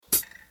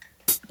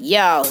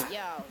Yo.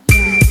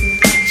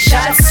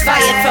 Shots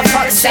fired for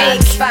fuck's sake.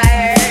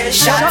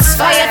 Shots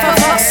fired for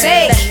fuck's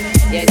sake.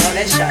 You know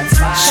that shots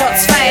fired.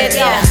 Shots fired,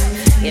 yeah.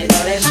 You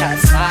know that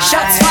shots fired.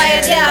 Shots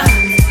fired, yeah.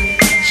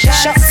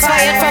 Shots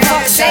fired for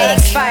fuck's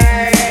sake.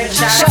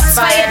 Shots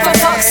fired for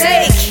fuck's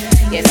sake.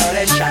 You know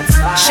that shots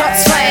fired.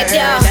 Shots fired,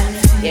 yeah.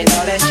 You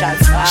know that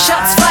shots fired.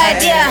 Shots fired,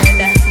 yeah.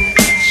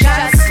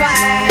 Shots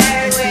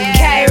fired.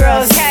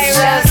 Kairos,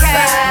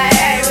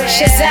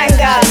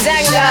 Shazanga,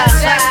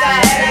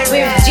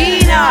 with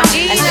Gina,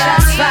 and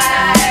shots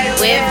fired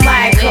with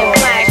Michael.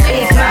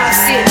 Big mouth,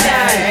 sit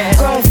down.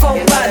 Grown folk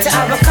about to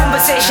have a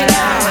conversation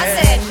now.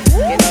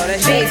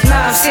 Big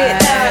mouth, sit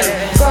down.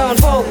 Grown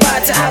folk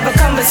about to have a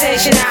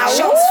conversation now.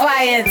 Shots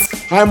fired.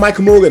 Hi, I'm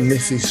Michael Morgan.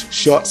 This is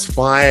Shots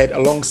Fired.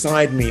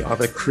 Alongside me are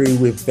the crew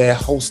with their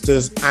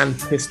holsters and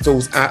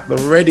pistols at the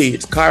ready.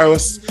 It's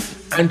Kairos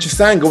and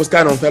Chisanga. What's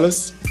going on,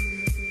 fellas?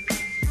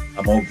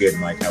 I'm all good,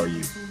 Mike. How are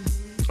you?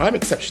 I'm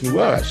exceptionally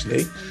well,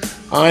 actually.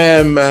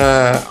 I'm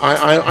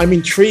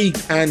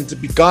intrigued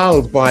and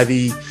beguiled by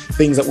the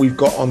things that we've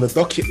got on the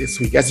docket this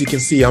week. As you can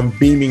see, I'm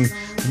beaming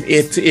from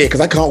ear to ear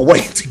because I can't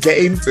wait to get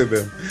into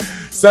them.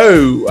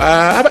 So,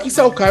 how about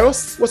yourself,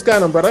 Kairos? What's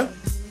going on, brother?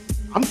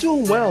 I'm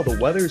doing well. The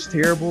weather is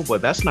terrible,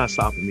 but that's not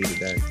stopping me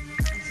today.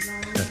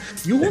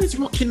 You're always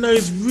rocking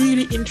those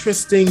really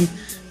interesting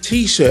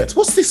T-shirts.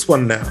 What's this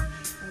one now?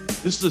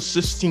 This is a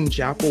Sistine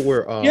Chapel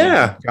where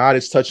God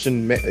is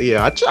touching.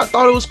 I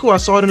thought it was cool. I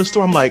saw it in the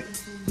store. I'm like,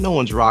 no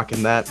one's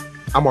rocking that.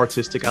 I'm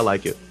artistic. I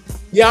like it.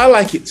 Yeah, I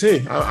like it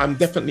too. I'm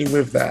definitely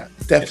with that.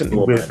 Definitely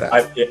cool, with that.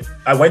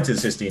 I went to the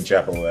Sistine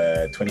Chapel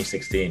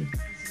 2016,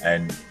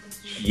 and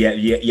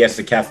yes,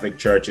 the Catholic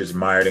Church is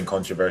mired in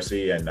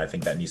controversy, and I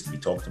think that needs to be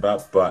talked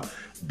about. But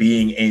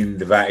being in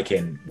the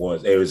Vatican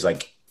was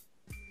like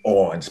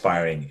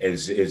awe-inspiring.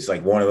 Is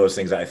like one of those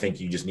things that I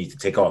think you just need to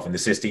tick off. And the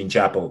Sistine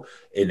Chapel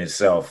in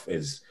itself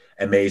is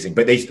amazing.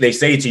 But they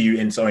say to you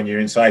when you're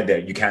inside there,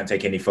 you can't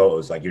take any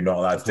photos. Like you're not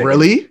allowed to take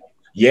Really?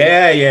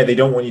 Yeah. They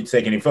don't want you to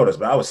take any photos.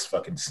 But I was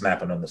fucking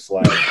snapping on the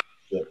slide.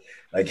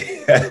 Like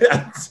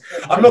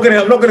I'm not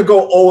gonna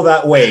go all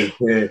that way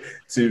to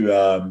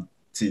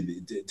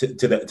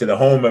the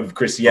home of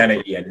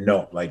Christianity and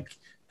not like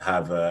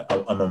have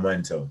a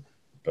memento.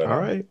 But,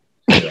 all right.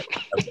 Yeah,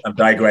 I'm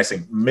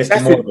digressing.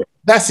 Mr. Morgan.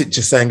 That's it,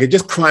 Chisanga.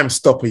 Just Crime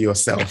Stopper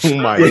yourself. Oh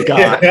my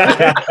God.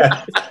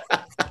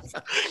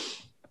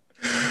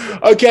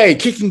 Okay,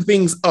 kicking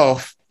things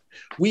off.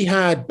 We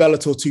had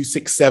Bellator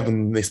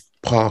 267 this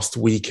past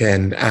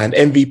weekend, and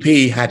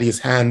MVP had his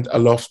hand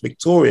aloft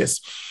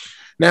victorious.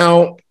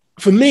 Now,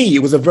 for me,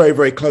 it was a very,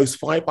 very close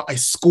fight, but I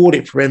scored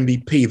it for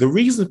MVP. The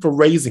reason for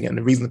raising it and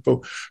the reason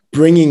for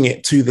bringing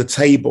it to the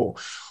table,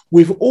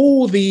 with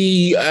all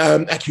the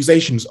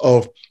accusations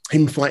of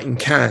him fighting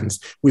cans,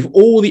 with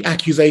all the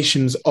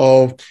accusations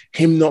of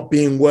him not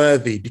being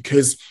worthy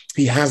because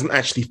he hasn't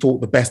actually fought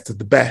the best of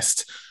the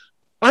best,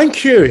 I'm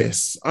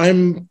curious,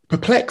 I'm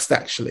perplexed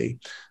actually,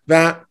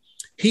 that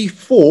he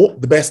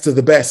fought the best of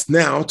the best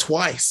now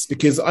twice,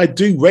 because I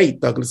do rate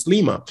Douglas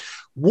Lima.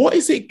 What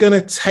is it going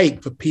to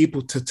take for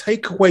people to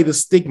take away the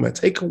stigma,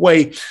 take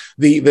away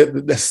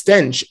the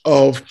stench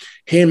of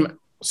him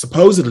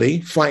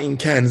supposedly fighting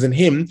cans and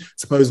him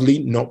supposedly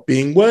not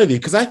being worthy?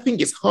 Because I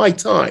think it's high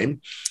time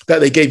that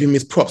they gave him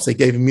his props, they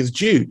gave him his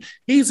due.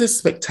 He's a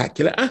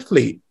spectacular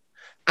athlete.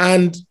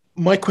 And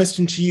my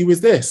question to you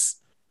is this: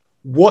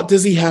 what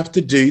does he have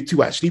to do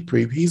to actually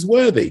prove he's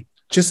worthy?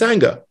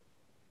 Chisanga.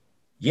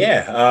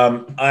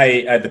 Yeah,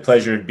 I had the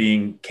pleasure of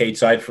being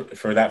cage-side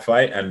for that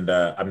fight, and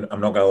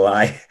I'm not gonna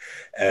lie.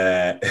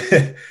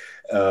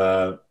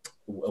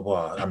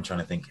 Well, I'm trying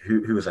to think.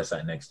 Who was I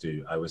sat next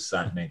to? I was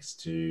sat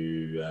next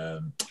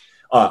to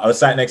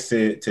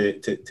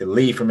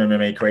Lee from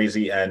MMA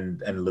Crazy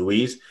and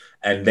Louise,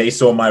 and they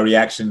saw my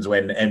reactions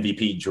when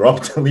MVP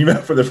dropped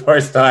Lima for the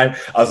first time.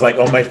 I was like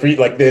on my feet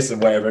like this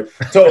and whatever.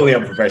 Totally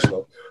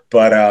unprofessional.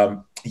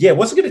 But yeah,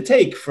 what's it going to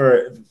take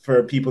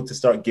for people to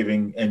start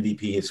giving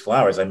MVP his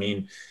flowers? I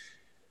mean,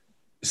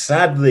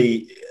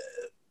 sadly,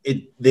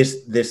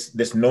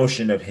 this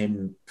notion of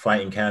him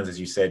fighting cans, as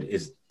you said,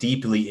 is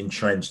deeply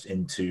entrenched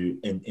into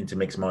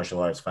mixed martial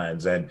arts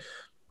fans. And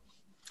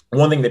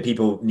one thing that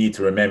people need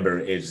to remember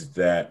is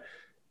that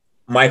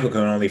Michael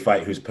can only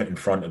fight who's put in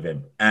front of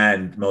him,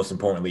 and most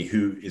importantly,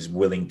 who is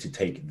willing to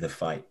take the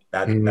fight.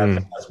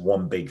 That's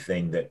one big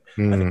thing that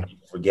I think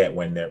people forget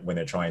when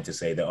they're trying to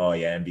say that, oh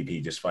yeah,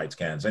 MVP just fights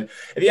cans. And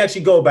if you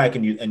actually go back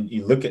and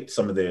you look at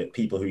some of the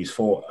people who he's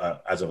fought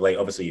as of late,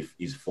 obviously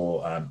he's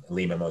fought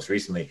Lima most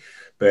recently,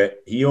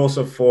 but he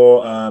also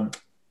fought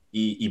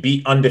he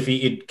beat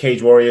undefeated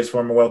Cage Warriors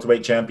former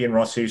welterweight champion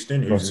Ross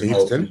Houston, who's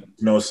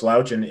no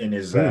slouch in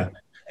his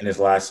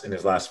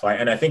last fight.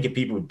 And I think if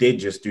people did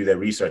just do their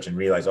research and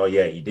realize, oh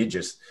yeah, he did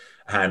just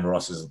hand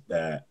Ross's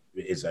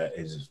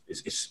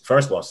his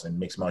first loss in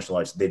mixed martial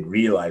arts, they'd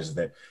realize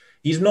that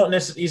he's not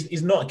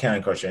a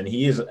can crusher, and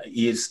he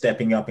is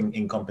stepping up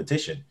in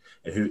competition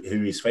who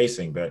he's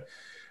facing. But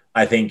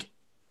I think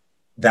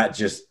that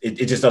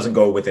it just doesn't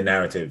go with the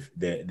narrative,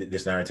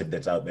 this narrative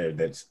that's out there,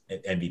 that's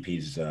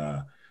MVP's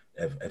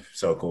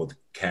so-called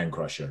can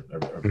crusher or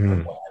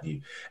what have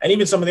you. And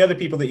even some of the other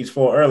people that he's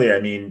fought earlier. I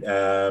mean,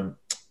 I'm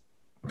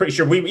pretty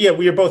sure we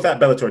were both at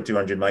Bellator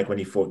 200, Mike, when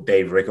he fought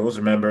Dave Rickles.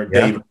 Remember,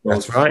 Dave Rickles,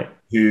 that's right.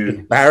 Who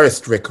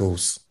embarrassed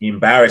Rickles. He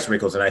embarrassed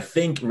Rickles, and I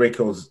think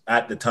Rickles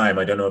at the time,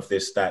 I don't know if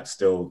this stat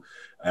still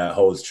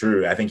holds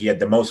true. I think he had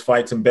the most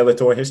fights in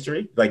Bellator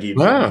history. Like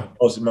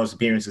most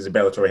appearances in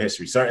Bellator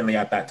history, certainly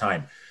at that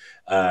time.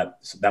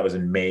 So that was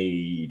in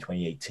May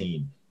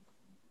 2018.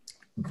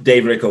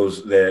 Dave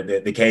Rickles,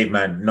 the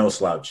caveman, no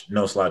slouch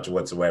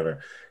whatsoever.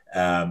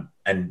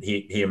 And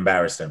he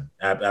embarrassed him,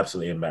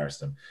 absolutely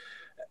embarrassed him.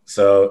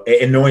 So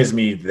it annoys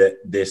me that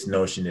this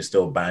notion is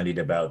still bandied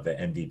about that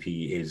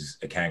MVP is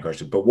a can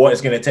crusher. But what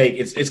it's going to take,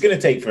 it's going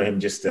to take for him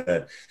just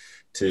to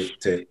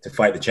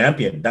fight the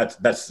champion. That's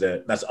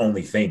the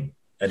only thing,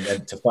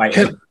 and to fight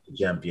the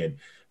champion.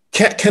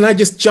 Can I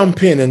just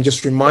jump in and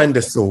just remind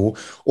us all,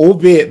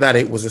 albeit that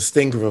it was a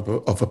stinker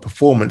of a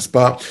performance,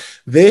 but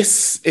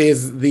this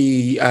is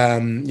the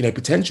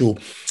potential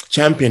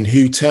champion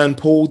who turned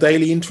Paul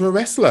Daley into a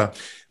wrestler.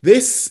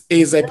 This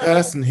is a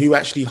person who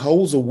actually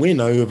holds a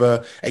win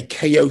over a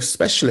KO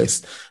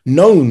specialist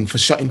known for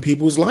shutting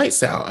people's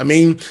lights out. I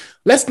mean,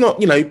 let's not,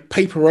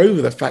 paper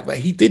over the fact that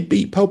he did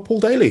beat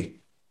Paul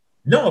Daley.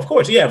 No, of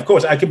course. Yeah, of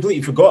course. I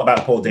completely forgot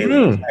about Paul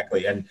Daley.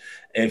 Exactly. And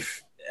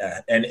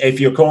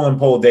if you're calling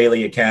Paul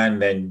Daley a can,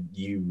 then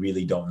you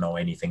really don't know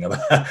anything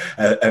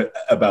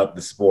about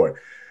the sport.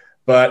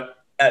 But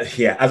as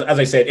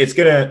I said, it's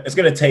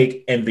gonna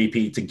take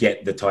MVP to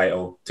get the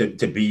title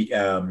to beat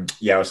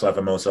Yaroslav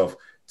Amosov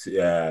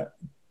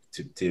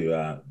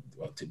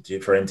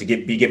for him to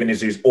be given his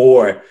dues,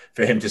 or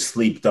for him to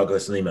sleep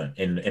Douglas Lima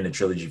in a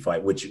trilogy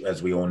fight, which,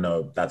 as we all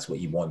know, that's what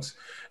he wants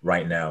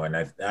right now. And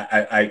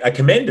I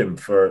commend him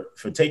for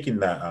taking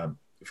that.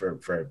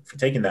 For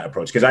taking that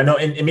approach, because I know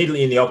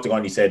immediately in the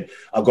octagon he said,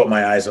 "I've got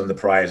my eyes on the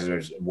prize,"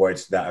 or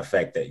words to that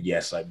effect. That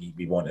yes,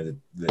 we wanted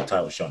the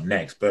title shot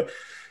next. But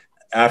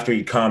after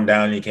he calmed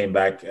down and he came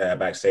back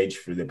backstage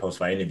for the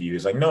post-fight interview,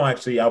 he's like, "No,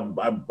 actually, I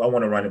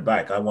want to run it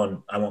back. I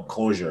want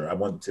closure.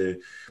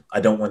 I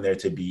don't want there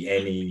to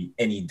be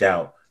any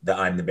doubt that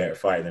I'm the better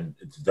fighter than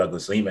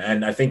Douglas Lima."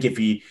 And I think if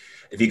he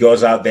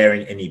goes out there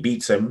and he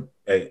beats him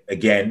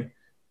again,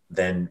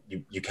 then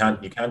you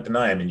can't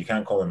deny him, and you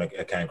can't call him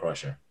a can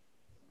crusher.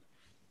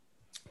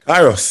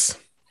 Kairos.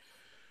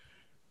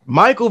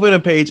 Michael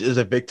Venom Page is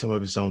a victim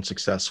of his own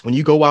success. When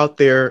you go out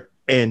there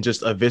and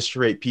just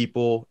eviscerate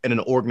people in an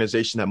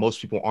organization that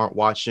most people aren't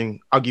watching,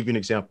 I'll give you an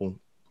example.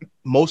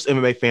 Most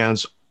MMA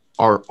fans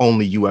are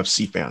only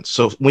UFC fans.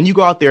 So when you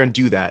go out there and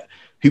do that,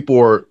 people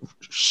are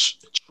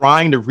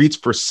trying to reach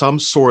for some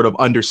sort of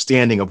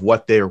understanding of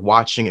what they're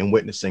watching and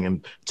witnessing.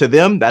 And to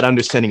them, that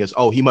understanding is,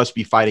 oh, he must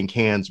be fighting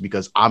cans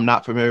because I'm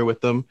not familiar with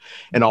them,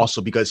 and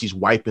also because he's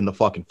wiping the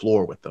fucking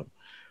floor with them.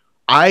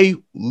 I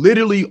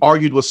literally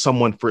argued with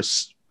someone for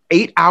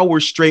 8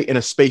 hours straight in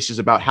a Spaces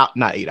about how,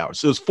 not 8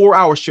 hours, it was 4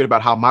 hours straight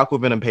about how Michael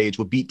Venom Page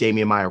would beat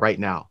Damian Maia right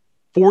now.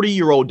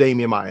 40-year-old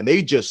Damian Maia, and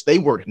they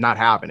were not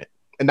having it.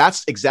 And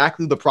that's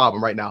exactly the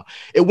problem right now.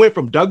 It went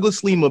from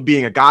Douglas Lima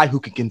being a guy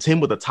who can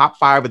contend with the top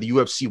 5 of the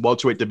UFC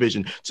welterweight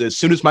division to, as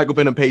soon as Michael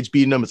Venom Page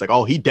beating him, it's like,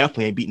 oh, he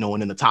definitely ain't beating no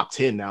one in the top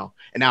 10 now.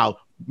 And now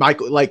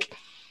Michael,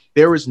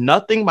 there is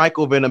nothing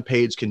Michael Venom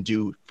Page can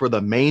do for the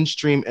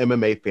mainstream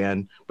MMA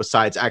fan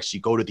besides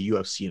actually go to the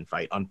UFC and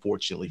fight,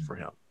 unfortunately for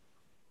him.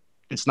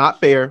 It's not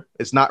fair.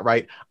 It's not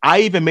right.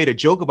 I even made a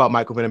joke about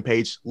Michael Venom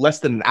Page less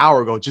than an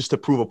hour ago just to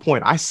prove a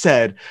point. I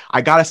said,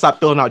 I got to stop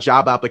filling out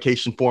job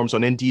application forms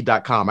on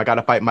Indeed.com. I got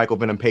to fight Michael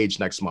Venom Page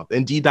next month.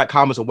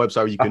 Indeed.com is a website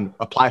where you can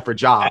apply for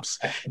jobs.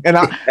 And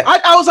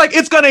I was like,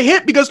 it's going to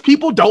hit because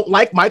people don't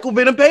like Michael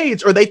Venom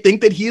Page, or they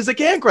think that he is a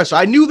can crusher.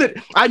 I knew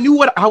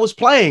what I was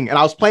playing, and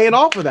I was playing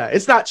off of that.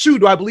 It's not true.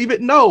 Do I believe it?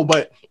 No.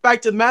 But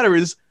fact of the matter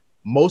is,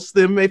 most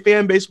of the MMA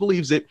fan base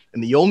believes it,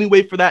 and the only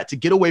way for that to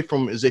get away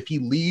from him is if he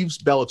leaves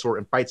Bellator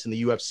and fights in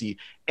the UFC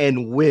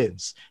and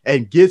wins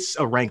and gets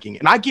a ranking.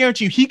 And I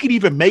guarantee you, he could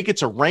even make it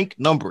to rank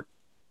number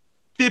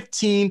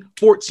 15,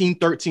 14,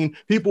 13.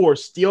 People are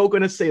still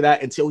going to say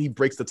that until he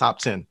breaks the top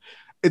 10.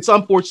 It's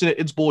unfortunate.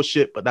 It's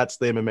bullshit, but that's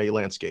the MMA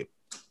landscape.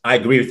 I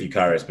agree with you,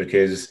 Kairos,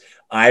 because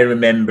I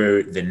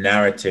remember the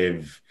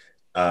narrative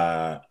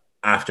after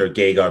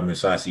Gegard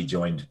Mousasi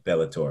joined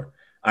Bellator.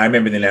 I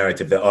remember the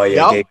narrative that, oh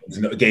yeah,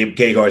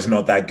 Gegard's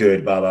not that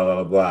good, blah, blah,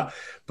 blah, blah.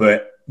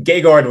 But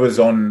Gegard was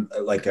on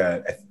like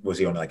a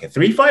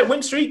 3-fight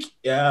win streak?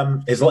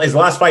 His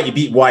last fight, he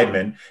beat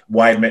Weidman.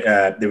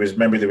 There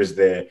was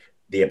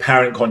the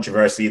apparent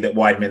controversy that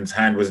Weidman's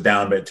hand was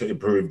down, but it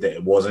proved that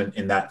it wasn't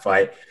in that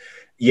fight.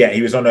 Yeah,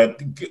 he was on a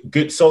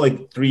good,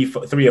 solid 3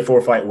 or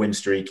 4 fight win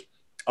streak.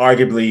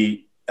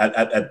 Arguably,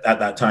 at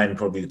that time,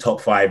 probably the top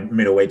 5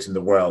 middleweights in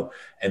the world.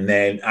 And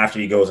then after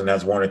he goes and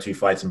has 1 or 2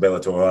 fights in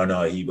Bellator, oh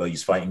no,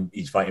 he's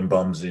fighting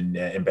bums in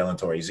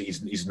Bellator.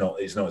 He's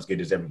not as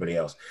good as everybody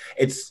else.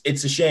 It's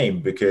a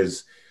shame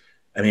because,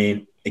 I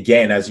mean,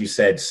 again, as you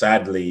said,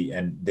 sadly,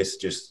 and this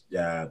just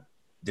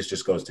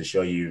goes to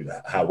show you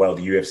how well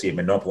the UFC have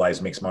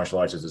monopolized mixed martial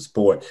arts as a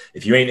sport.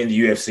 If you ain't in the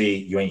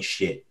UFC, you ain't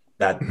shit.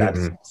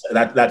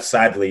 That's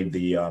sadly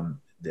the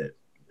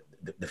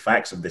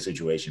facts of the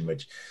situation,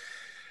 which,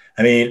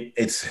 I mean,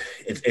 it's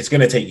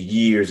going to take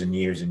years and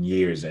years and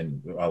years,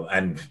 and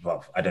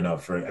I don't know,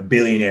 for a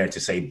billionaire to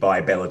say buy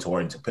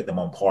Bellator and to put them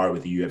on par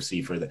with the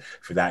UFC for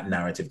that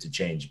narrative to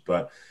change.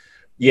 But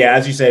yeah,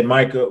 as you said,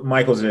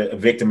 Michael's a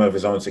victim of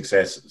his own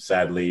success,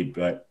 sadly.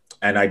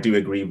 And I do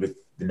agree with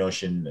the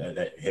notion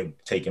that he'll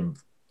take him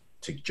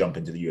to jump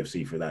into the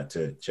UFC for that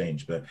to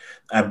change. But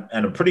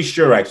I'm pretty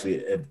sure,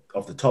 actually,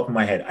 off the top of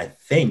my head, I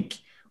think,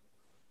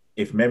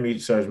 if memory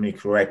serves me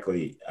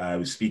correctly, I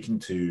was speaking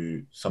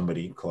to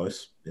somebody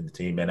close in the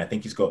team, and I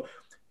think he's got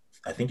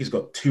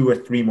 2 or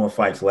 3 more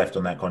fights left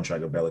on that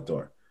contract with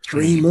Bellator.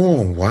 3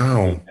 more,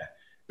 wow.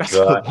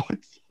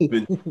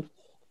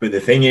 But the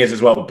thing is,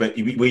 as well, but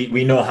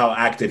we know how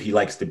active he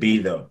likes to be,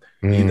 though.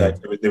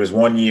 There was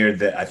one year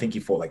that I think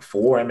he fought like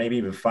 4 and maybe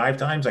even 5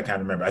 times. I can't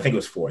remember. I think it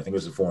was 4. I think it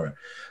was a 4.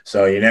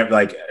 So you never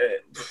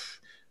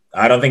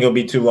I don't think it'll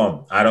be too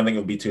long.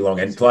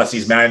 And plus,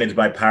 he's managed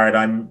by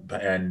Paradigm,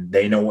 and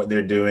they know what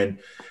they're doing.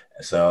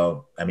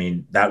 So, I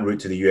mean, that route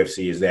to the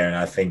UFC is there, and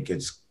I think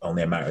it's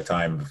only a matter of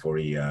time before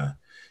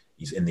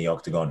he's in the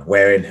octagon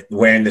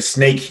wearing the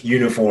snake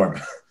uniform,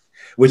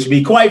 which would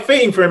be quite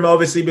fitting for him,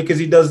 obviously, because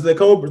he does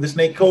the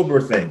snake cobra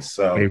thing.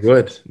 So he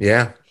would,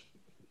 yeah.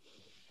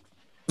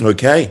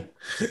 Okay.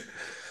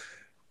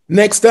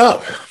 Next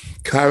up,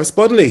 Kyrus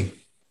Bodley.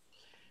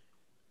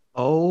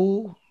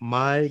 Oh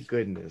my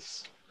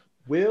goodness.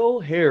 Will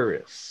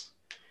Harris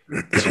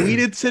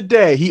tweeted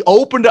today. He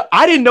opened up.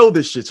 I didn't know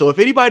this shit. So if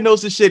anybody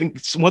knows this shit and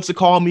wants to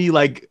call me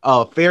like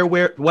a fair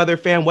weather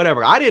fan,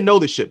 whatever, I didn't know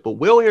this shit. But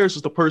Will Harris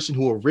was the person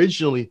who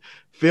originally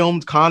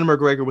filmed Conor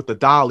McGregor with the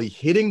dolly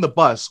hitting the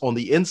bus on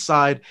the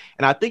inside.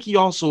 And I think he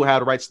also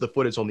had rights to the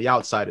footage on the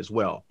outside as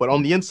well. But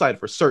on the inside,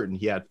 for certain,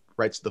 he had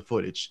rights to the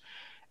footage.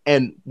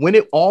 And when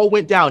it all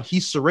went down, he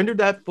surrendered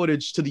that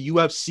footage to the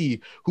UFC,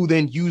 who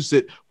then used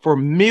it for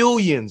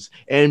millions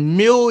and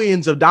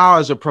millions of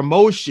dollars of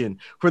promotion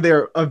for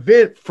their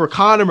event, for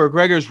Conor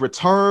McGregor's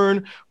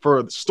return,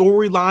 for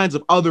storylines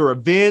of other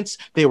events.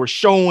 They were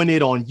showing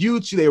it on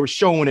YouTube. They were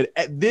showing it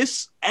at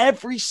this.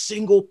 Every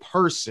single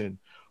person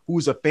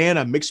who's a fan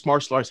of mixed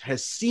martial arts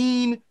has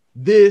seen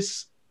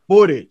this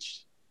footage.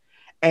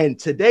 And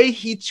today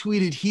he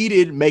tweeted he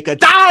didn't make a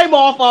dime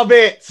off of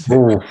it.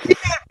 Ooh. He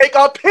didn't make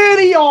a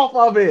penny off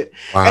of it.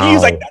 Wow. And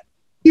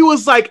he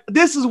was like,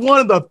 this is one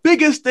of the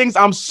biggest things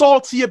I'm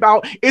salty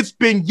about. It's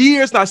been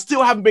years and I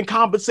still haven't been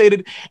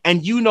compensated.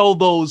 And you know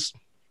those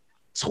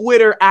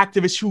Twitter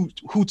activists who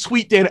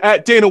tweet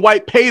Dana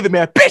White, pay the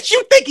man. Bitch,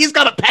 you think he's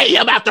gonna pay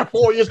him after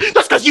 4 years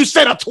just because you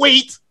sent a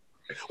tweet?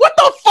 What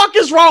the fuck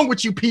is wrong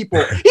with you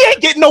people? He ain't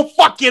getting no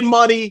fucking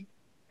money.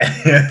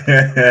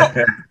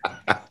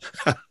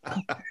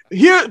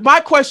 Here,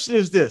 my question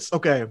is this.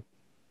 Okay,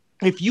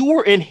 if you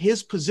were in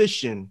his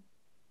position,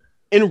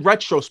 in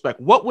retrospect,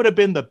 what would have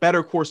been the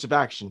better course of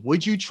action?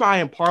 Would you try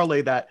and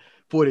parlay that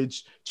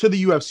footage to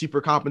the UFC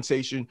for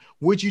compensation?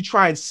 Would you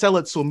try and sell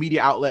it to a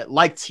media outlet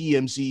like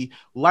TMZ,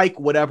 like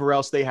whatever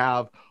else they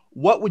have?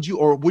 What would you,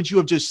 or would you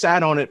have just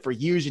sat on it for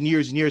years and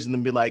years and years and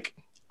then be like,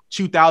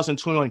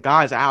 2021,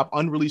 guys, I have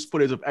unreleased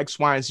footage of X,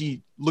 Y, and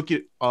Z. Look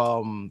at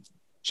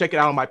check it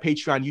out on my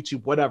Patreon,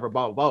 YouTube, whatever,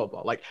 blah, blah, blah,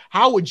 blah. Like,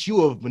 how would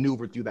you have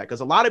maneuvered through that?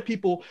 Because a lot of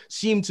people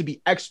seem to be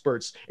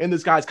experts in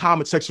this guy's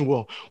comment section.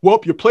 Well,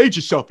 you played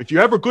yourself. If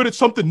you're ever good at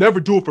something,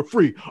 never do it for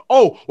free.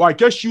 Oh, well, I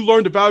guess you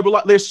learned a valuable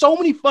lot. There's so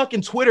many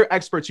fucking Twitter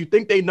experts who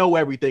think they know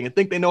everything and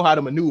think they know how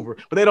to maneuver,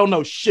 but they don't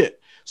know shit.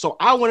 So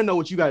I want to know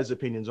what you guys'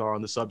 opinions are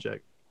on the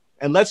subject.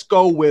 And let's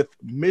go with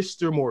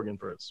Mr. Morgan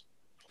first.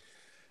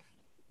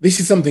 This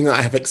is something that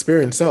I have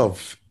experience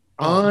of.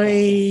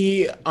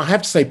 I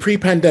have to say,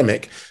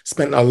 pre-pandemic,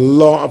 spent a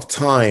lot of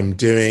time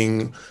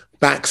doing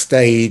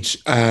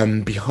backstage,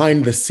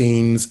 behind the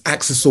scenes,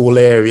 access all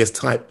areas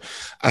type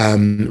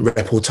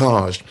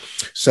reportage.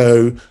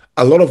 So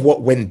a lot of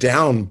what went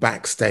down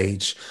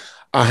backstage,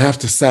 I have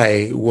to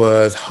say,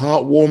 was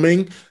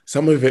heartwarming.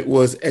 Some of it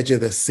was edge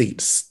of the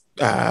seats,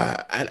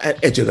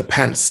 edge of the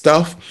pants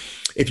stuff.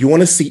 If you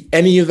want to see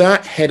any of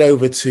that, head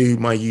over to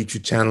my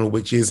YouTube channel,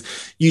 which is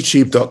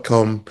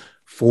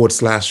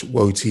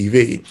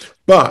youtube.com/WoTV.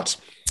 But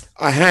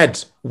I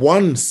had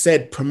one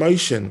said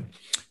promotion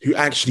who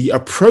actually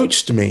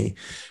approached me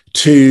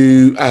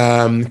to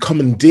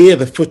commandeer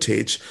the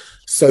footage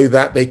so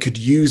that they could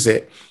use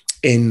it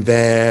in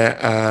their,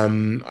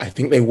 I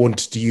think they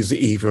wanted to use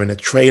it either in a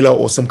trailer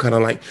or some kind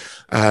of like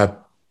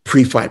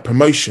pre-fight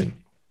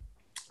promotion.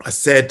 I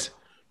said,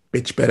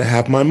 bitch, better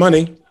have my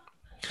money.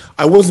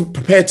 I wasn't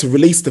prepared to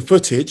release the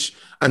footage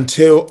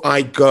until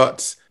I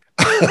got...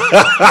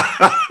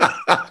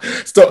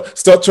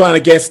 Stop trying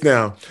to guess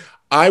now.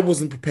 I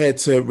wasn't prepared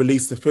to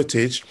release the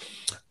footage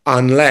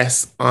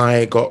unless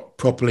I got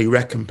properly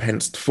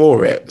recompensed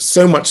for it.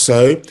 So much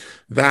so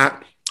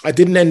that I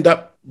didn't end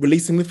up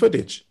releasing the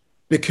footage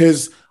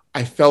because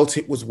I felt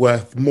it was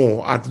worth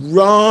more. I'd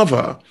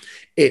rather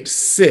it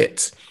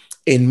sit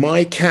in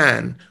my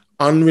can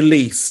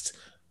unreleased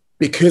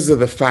because of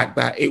the fact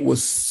that it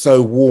was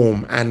so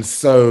warm and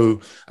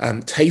so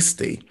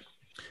tasty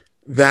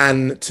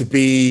than to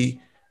be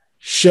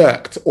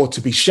shirked or to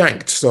be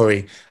shanked,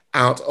 sorry,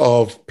 out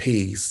of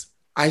peas.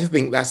 I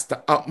think that's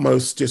the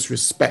utmost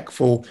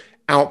disrespectful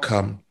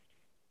outcome.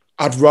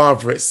 I'd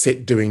rather it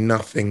sit doing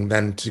nothing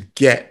than to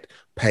get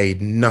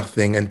paid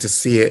nothing and to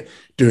see it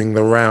doing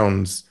the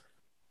rounds.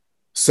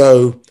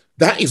 So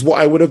that is what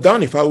I would have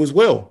done if I was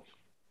Will.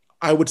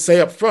 I would say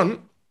up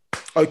front,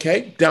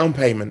 okay, down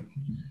payment.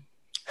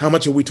 How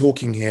much are we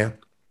talking here?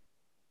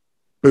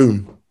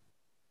 Boom.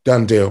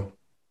 Done deal.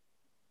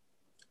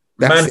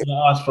 Man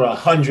asked for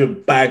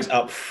 100 bags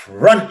up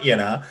front, you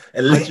know.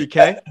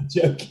 100K?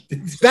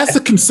 That's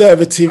a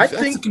conservative.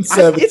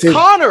 It's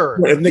Conor.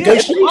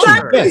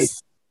 Negotiation.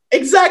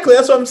 Exactly.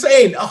 That's what I'm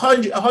saying.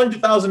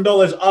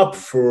 $100,000 up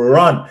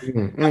front.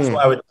 That's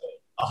what I would say.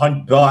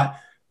 100. But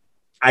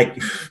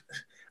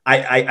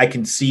I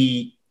can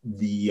see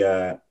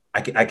the.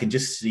 I can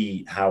just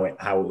see how it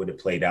would have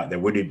played out. There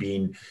would have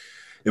been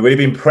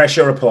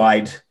pressure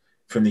applied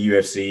from the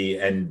UFC,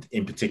 and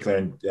in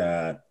particular,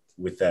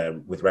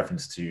 with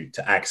reference to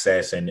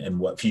access and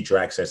what future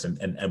access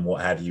and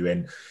what have you,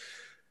 and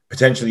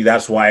potentially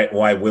that's why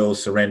Will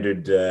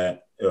surrendered the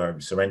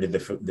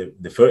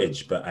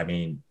footage. But I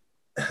mean,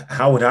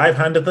 how would I have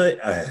handled it?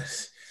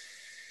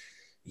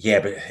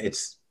 Yeah, but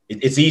it's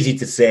easy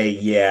to say.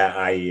 Yeah,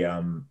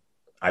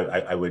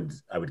 I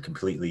would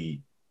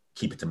completely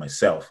keep it to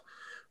myself.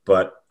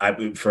 But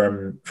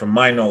from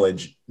my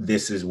knowledge,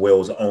 this is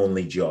Will's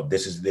only job.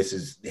 This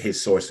is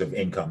his source of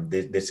income.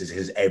 This is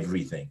his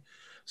everything.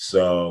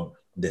 So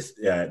this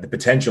the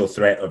potential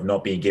threat of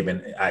not being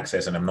given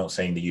access, and I'm not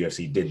saying the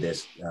UFC did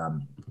this.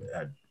 I'm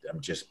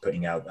just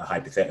putting out a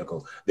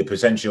hypothetical. The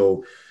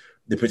potential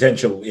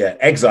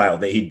exile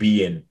that he'd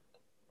be in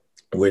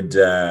would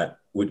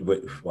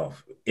well,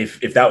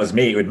 if that was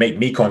me, it would make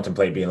me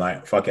contemplate being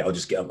like, fuck it, I'll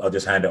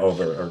just hand it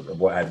over or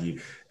what have you,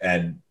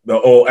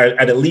 or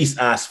I'd at least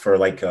ask for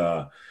like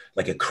a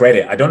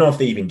credit. I don't know if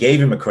they even gave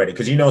him a credit,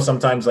 because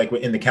sometimes like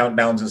in the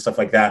countdowns and stuff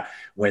like that,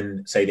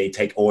 when say they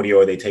take audio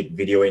or they take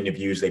video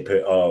interviews, they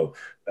put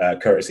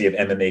courtesy of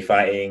MMA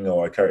Fighting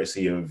or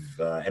courtesy of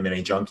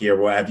MMA Junkie or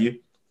what have you.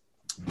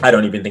 I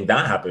don't even think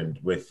that happened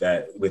with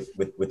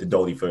the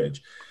Dolly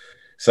footage.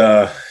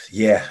 So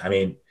yeah, I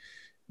mean,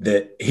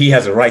 he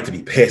has a right to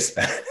be pissed.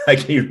 Like,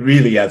 he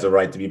really has a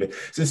right to be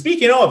pissed. So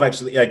speaking of,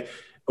 actually, like,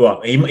 well,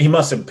 he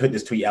must have put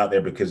this tweet out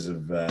there because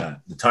of the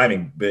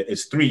timing, but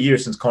it's 3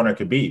 years since Conor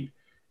Khabib.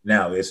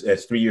 Now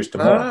it's 3 years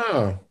tomorrow.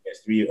 Oh.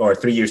 It's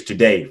 3 years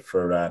today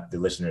for the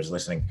listeners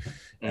listening.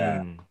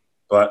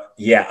 But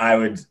yeah, I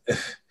would.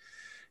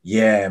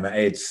 Yeah,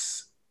 man,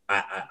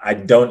 I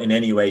don't in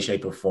any way,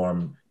 shape, or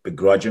form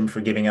begrudge him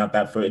for giving out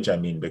that footage. I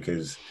mean,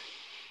 because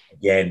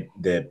again,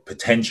 the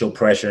potential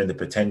pressure and the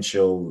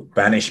potential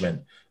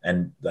banishment,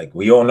 and like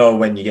we all know,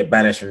 when you get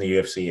banished from the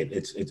UFC,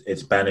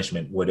 it's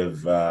banishment would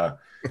have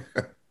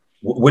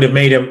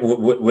made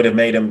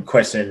him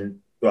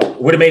question. Well,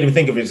 would have made him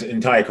think of his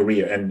entire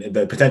career and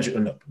the potential.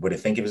 No, would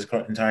have think of his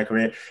entire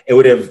career. It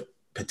would have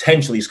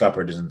potentially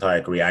scuppered his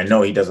entire career. I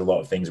know he does a lot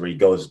of things where he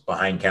goes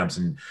behind camps,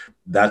 and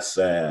that's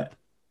well,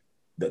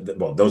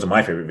 those are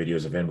my favorite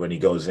videos of him, when he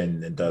goes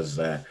in and does.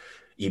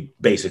 He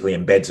basically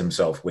embeds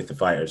himself with the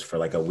fighters for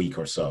like a week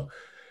or so.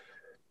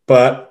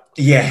 But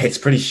yeah, it's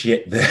pretty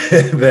shit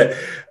that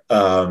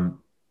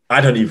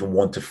I don't even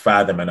want to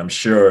fathom, and I'm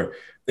sure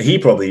he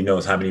probably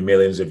knows how many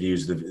millions of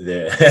views the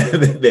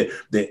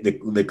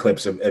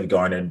clips have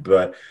garnered.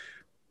 But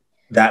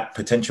that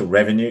potential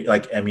revenue,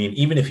 like, I mean,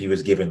 even if he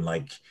was given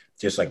like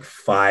just like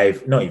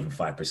not even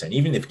 5%,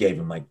 even if he gave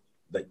him like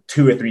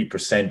 2 or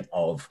 3%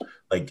 of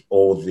like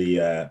all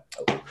the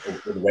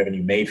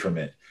revenue made from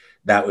it,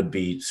 that would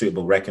be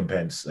suitable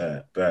recompense.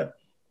 But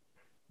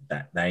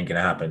that ain't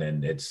gonna happen,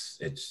 and it's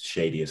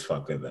shady as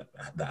fuck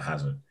that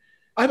hasn't.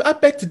 I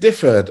beg to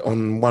differ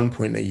on one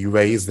point that you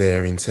raised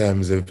there in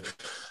terms of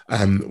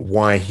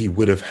why he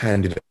would have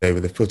handed over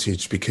the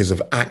footage because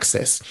of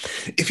access.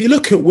 If you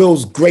look at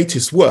Will's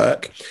greatest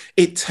work,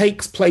 it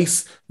takes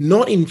place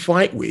not in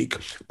Fight Week,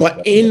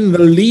 but in the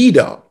lead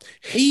up.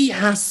 He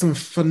has some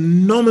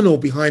phenomenal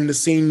behind the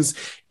scenes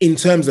in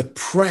terms of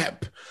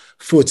prep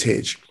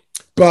footage,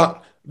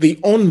 but the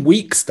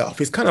on-week stuff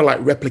is kind of like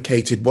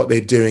replicated what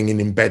they're doing in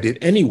Embedded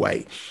anyway.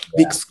 Yeah.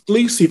 The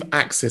exclusive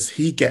access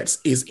he gets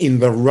is in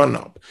the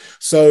run-up.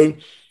 So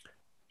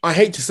I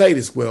hate to say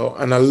this, Will,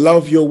 and I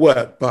love your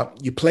work, but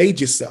you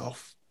played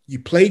yourself. You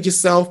played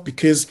yourself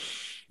because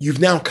you've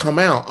now come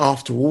out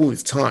after all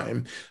this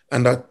time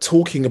and are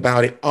talking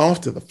about it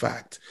after the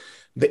fact.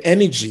 The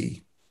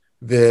energy,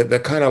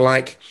 the kind of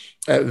like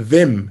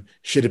vim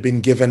should have been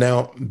given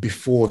out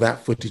before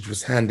that footage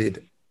was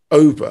handed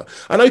over.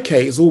 And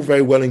okay, it's all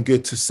very well and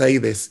good to say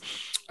this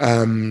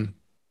in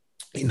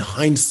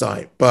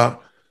hindsight,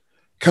 but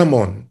come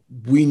on,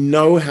 we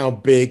know how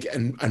big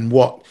and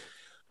what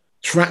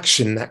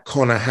traction that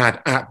Conor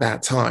had at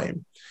that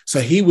time. So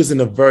he was in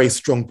a very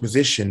strong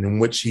position in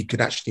which he could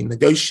actually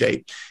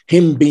negotiate,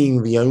 him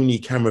being the only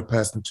camera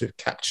person to have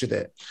captured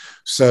it.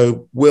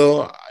 So,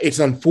 Will, it's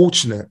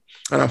unfortunate,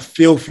 and I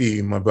feel for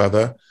you, my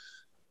brother.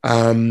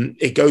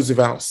 It goes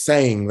without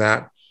saying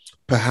that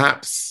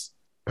perhaps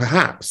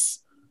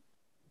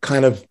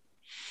kind of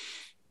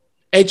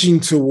edging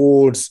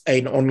towards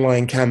an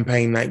online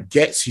campaign that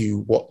gets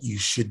you what you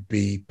should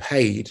be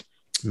paid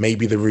may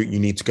be the route you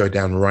need to go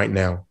down right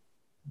now.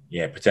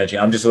 Yeah, potentially.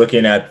 I'm just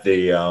looking at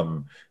the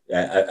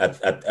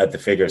at the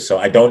figures. So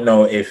I don't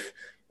know if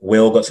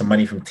Will got some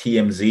money from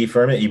TMZ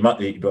from it. He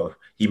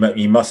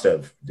must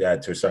have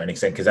to a certain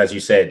extent, because as you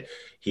said,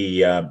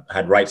 he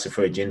had rights to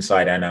footage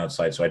inside and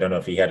outside. So I don't know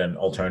if he had an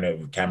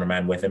alternative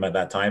cameraman with him at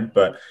that time.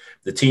 But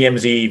the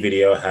TMZ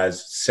video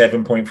has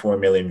 7.4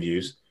 million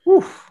views.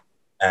 Oof.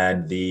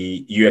 And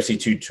the UFC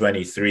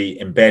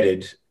 223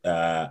 embedded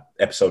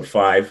episode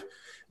 5,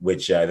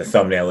 which the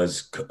thumbnail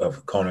is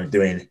of Conor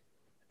doing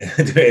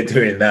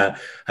that,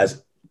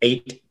 has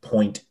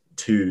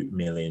 8.2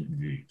 million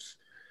views.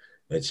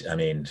 Which, I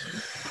mean,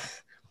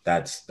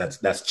 that's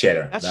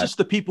cheddar. That's just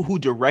the people who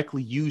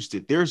directly used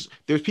it. There's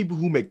people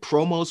who make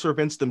promos for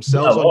events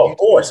themselves on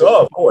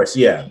YouTube. Of course,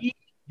 yeah.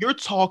 You're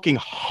talking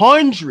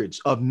hundreds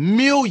of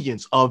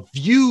millions of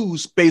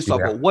views based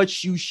off of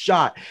what you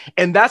shot.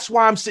 And that's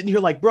why I'm sitting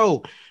here like,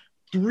 bro,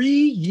 3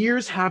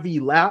 years have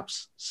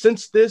elapsed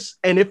since this.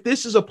 And if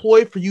this is a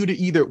ploy for you to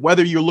either,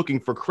 whether you're looking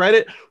for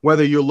credit,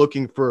 whether you're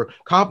looking for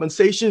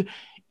compensation,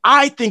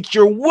 I think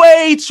you're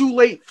way too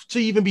late to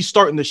even be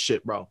starting this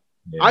shit, bro.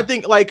 Yeah. I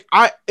think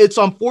it's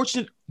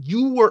unfortunate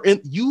you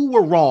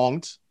were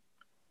wronged.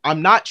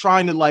 I'm not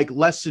trying to like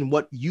lessen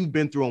what you've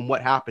been through and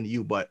what happened to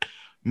you, but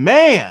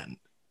man,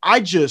 I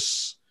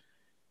just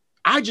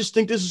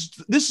think this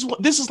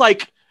is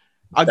like,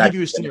 I'll give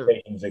you a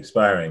scenario.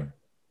 Expiring.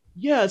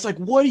 Yeah, it's like,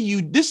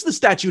 this is the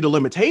statute of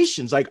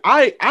limitations. Like,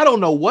 I don't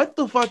know what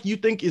the fuck you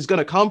think is going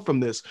to come from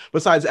this,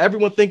 besides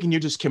everyone thinking you're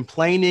just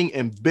complaining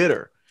and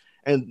bitter.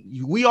 And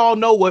we all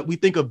know what we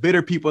think of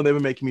bitter people in the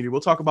MMA community.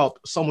 We'll talk about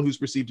someone who's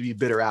perceived to be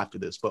bitter after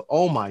this, but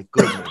oh my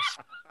goodness.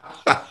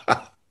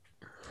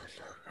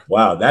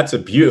 Wow, that's a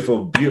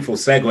beautiful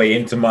segue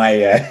into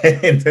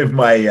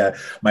my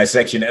my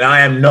section. And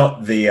I am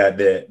not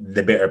the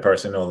bitter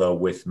person, although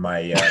with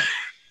my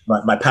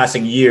my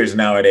passing years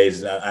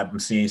nowadays, I'm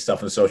seeing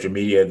stuff on social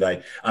media.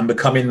 Like I'm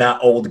becoming that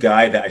old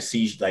guy that I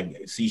see shit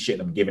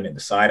and I'm giving it the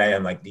side eye.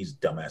 I'm like, these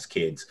dumbass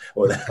kids.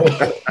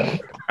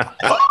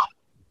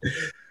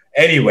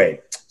 Anyway,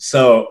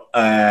 so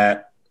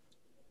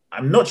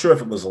I'm not sure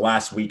if it was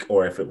last week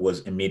or if it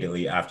was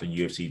immediately after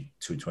UFC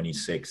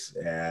 226.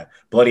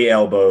 Bloody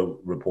Elbow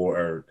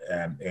reporter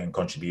and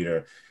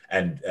contributor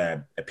and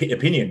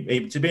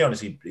opinion. To be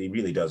honest, he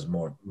really does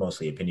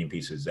mostly opinion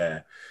pieces.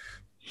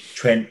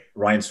 Trent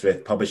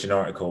Reinsmith published an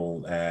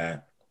article.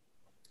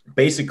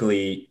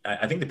 Basically,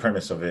 I think the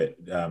premise of it,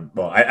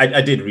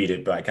 I did read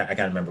it, but I can't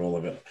remember all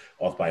of it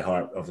off by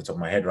heart, off the top of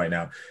my head right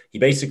now. He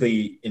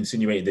basically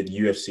insinuated that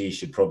UFC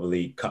should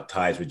probably cut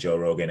ties with Joe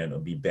Rogan and it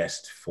would be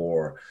best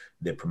for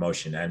the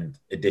promotion. And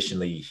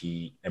additionally,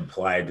 he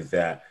implied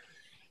that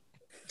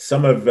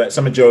some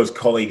of Joe's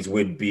colleagues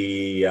would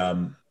be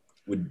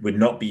would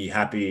not be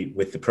happy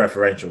with the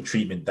preferential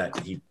treatment that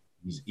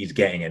he's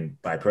getting, and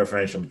by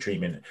preferential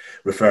treatment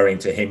referring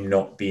to him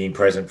not being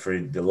present for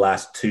the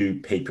last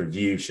 2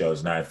 pay-per-view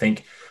shows. Now I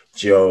think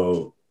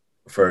Joe,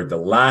 for the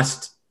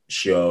last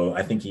show,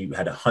 I think he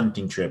had a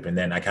hunting trip, and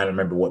then I can't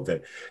remember what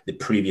the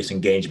previous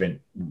engagement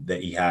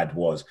that he had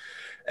was.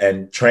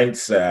 And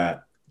Trent's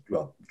point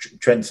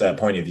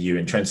of view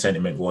and Trent's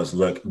sentiment was,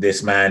 look,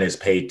 this man is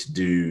paid to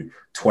do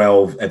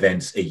 12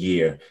 events a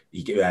year.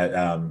 He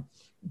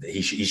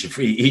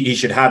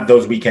should have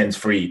those weekends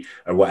free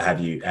or what have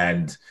you.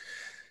 And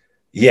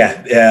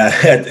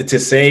to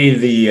say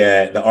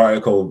the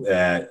article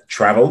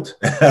traveled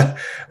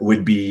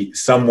would be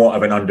somewhat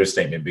of an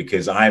understatement,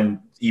 because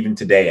even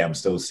today I'm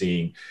still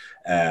seeing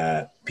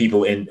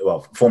people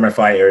former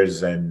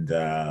fighters and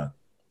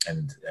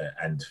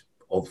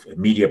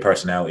media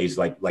personalities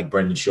like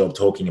Brendan Schaub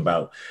talking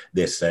about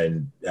this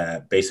and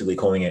basically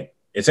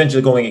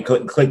essentially calling it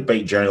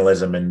clickbait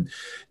journalism and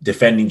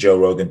defending Joe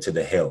Rogan to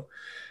the hill.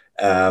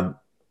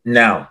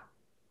 Now,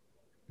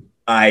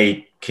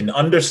 I can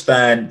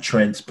understand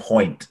Trent's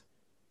point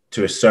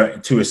to a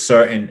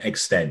certain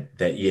extent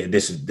that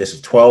this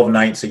is 12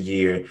 nights a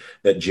year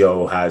that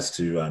Joe has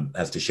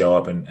to show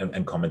up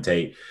and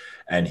commentate,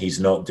 and he's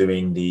not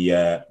doing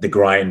the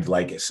grind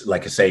like a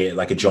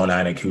John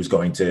Anik, who's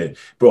going to,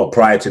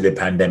 prior to the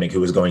pandemic, who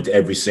was going to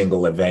every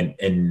single event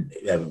in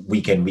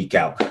week in, week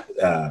out.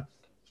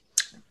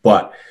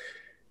 But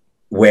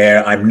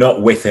where I'm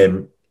not with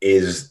him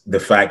is the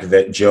fact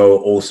that Joe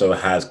also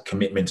has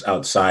commitments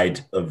outside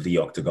of the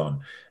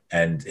octagon,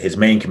 and his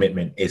main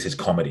commitment is his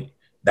comedy.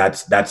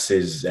 That's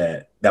his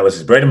that was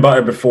his bread and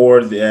butter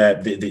before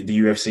the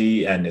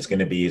UFC, and it's going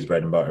to be his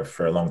bread and butter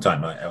for a long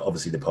time.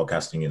 Obviously, the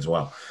podcasting as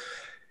well.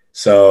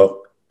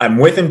 So I'm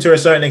with him to a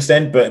certain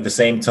extent, but at the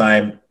same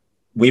time,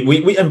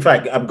 we in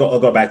fact, I'll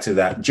go back to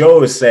that.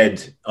 Joe has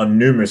said on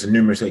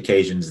numerous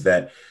occasions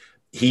that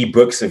he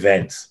books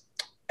events,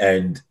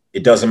 and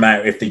it doesn't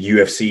matter if the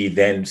UFC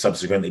then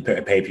subsequently put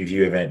a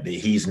pay-per-view event, that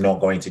he's not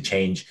going to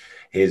change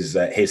his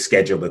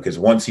schedule, because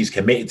once he's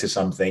committed to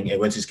something, and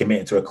once he's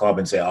committed to a club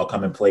and say, I'll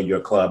come and play your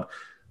club,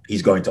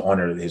 he's going to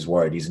honor his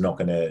word. He's not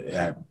going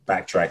to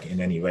backtrack in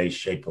any way,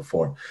 shape, or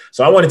form.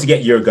 So I wanted to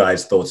get your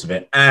guys' thoughts of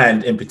it,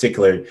 and in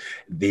particular,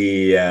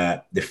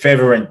 the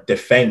fervent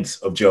defense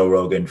of Joe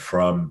Rogan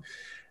from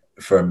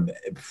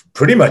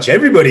pretty much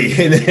everybody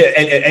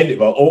and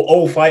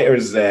all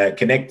fighters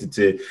connected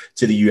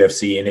to the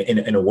UFC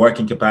in a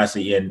working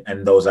capacity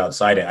and those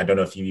outside it. I don't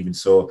know if you even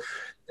saw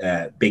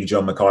Big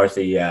John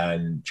McCarthy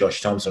and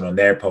Josh Thompson on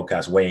their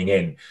podcast weighing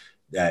in,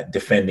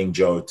 defending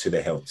Joe to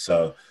the hilt.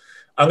 So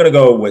I'm going to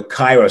go with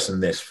Kairos on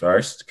this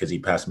first, because he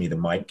passed me the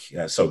mic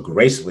so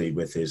gracefully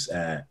with his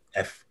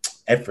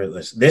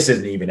effortless. This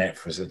isn't even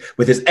effortless.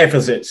 With his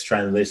effortless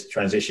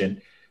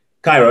transition.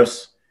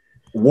 Kairos,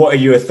 what are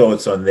your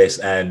thoughts on this?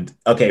 And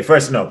okay,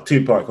 first, no,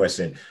 two-part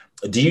question.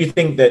 Do you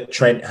think that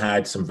Trent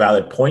had some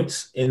valid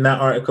points in that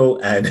article?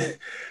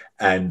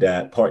 And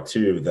part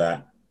two of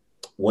that,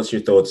 what's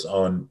your thoughts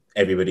on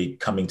everybody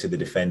coming to the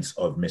defense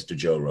of Mr.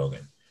 Joe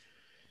Rogan?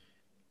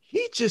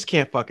 He just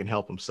can't fucking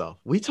help himself.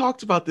 We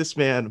talked about this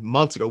man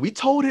months ago. We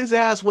told his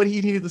ass what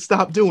he needed to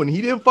stop doing.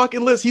 He didn't fucking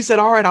listen. He said,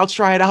 all right, I'll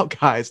try it out,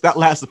 guys. That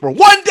lasted for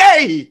 1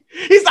 day.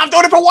 He stopped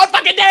doing it for 1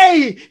 fucking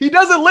day. He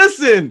doesn't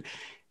listen.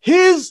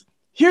 Here's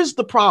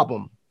the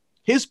problem.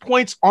 His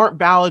points aren't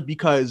valid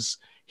because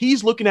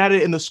he's looking at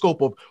it in the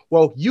scope of,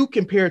 well, you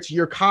compare it to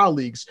your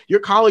colleagues.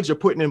 Your colleagues are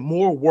putting in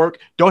more work,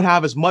 don't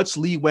have as much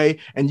leeway,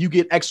 and you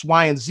get X,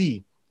 Y, and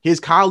Z. His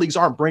colleagues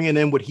aren't bringing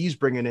in what he's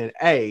bringing in,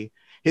 A.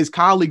 His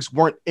colleagues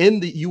weren't in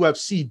the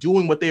UFC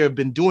doing what they have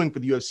been doing for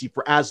the UFC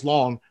for as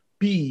long,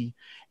 B.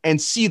 And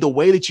C, the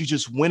way that you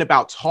just went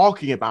about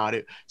talking about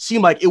it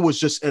seemed like it was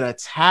just an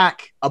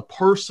attack, a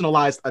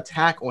personalized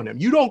attack on him.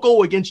 You don't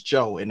go against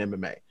Joe in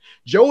MMA.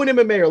 Joe and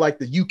MMA are like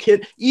that. You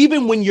can,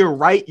 even when you're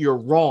right, you're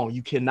wrong.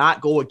 You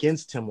cannot go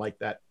against him like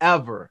that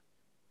ever.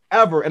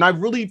 And I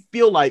really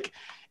feel like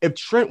if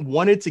Trent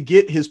wanted to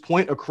get his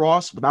point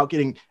across without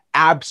getting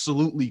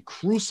absolutely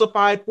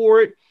crucified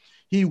for it,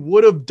 he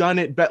would have done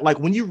it. But like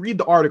when you read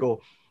the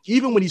article,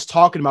 even when he's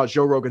talking about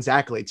Joe Rogan's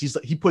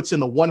accolades, he puts in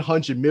the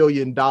 $100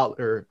 million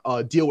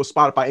deal with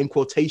Spotify in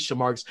quotation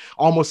marks,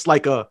 almost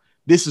like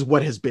this is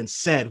what has been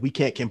said, we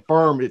can't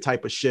confirm it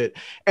type of shit.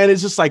 And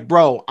it's just like,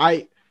 bro,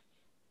 I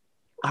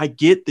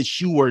get that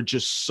you are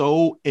just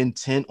so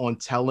intent on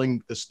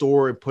telling the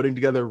story, putting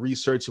together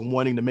research and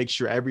wanting to make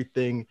sure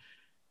everything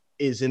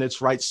is in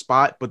its right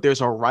spot, but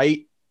there's a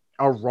right,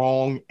 a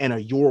wrong, and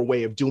a your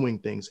way of doing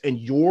things. And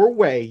your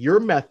way,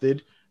 your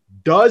method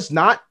is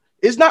not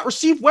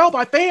received well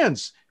by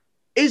fans.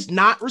 Is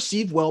not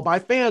received well by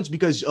fans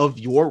because of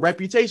your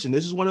reputation.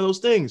 This is one of those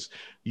things.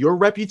 Your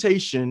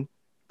reputation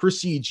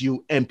precedes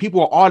you, and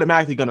people are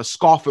automatically going to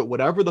scoff at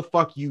whatever the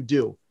fuck you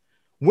do.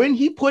 When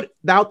he put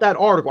out that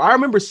article, I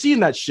remember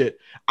seeing that shit.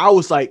 I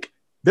was like,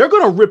 they're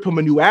going to rip him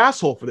a new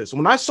asshole for this. And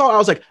when I saw it, I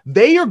was like,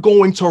 they are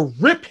going to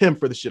rip him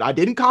for the shit. I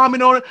didn't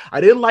comment on it. I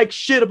didn't like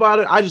shit about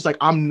it. I just like,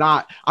 I'm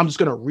just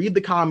going to read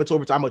the comments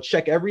over time. I'm going to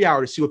check every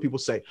hour to see what people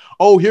say.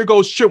 Oh, here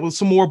goes shit with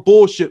some more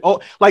bullshit. Oh,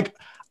 like,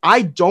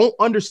 I don't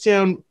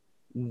understand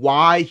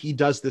why he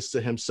does this to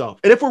himself.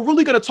 And if we're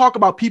really going to talk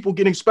about people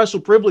getting special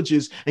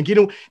privileges and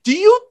do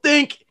you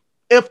think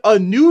if a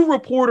new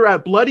reporter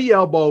at Bloody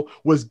Elbow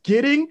was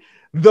getting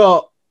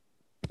the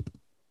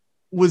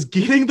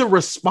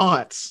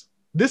response,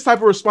 this type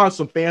of response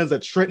from fans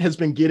that Trent has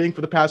been getting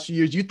for the past few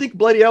years, you think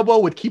Bloody Elbow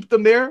would keep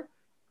them there?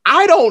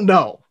 I don't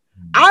know.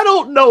 I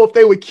don't know if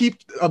they would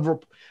keep.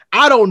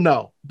 I don't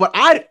know, but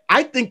I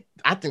think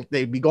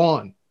they'd be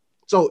gone.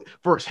 So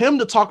for him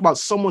to talk about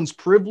someone's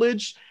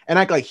privilege and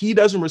act like he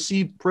doesn't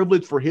receive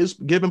privilege for his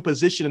given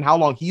position and how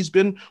long he's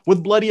been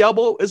with Bloody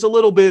Elbow is a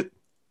little bit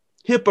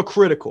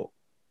hypocritical.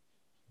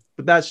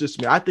 But that's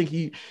just me. I think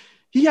he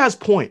has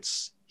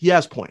points. He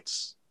has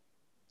points.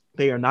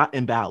 They are not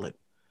invalid.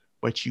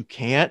 But you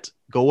can't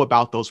go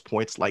about those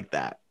points like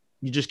that.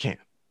 You just can't.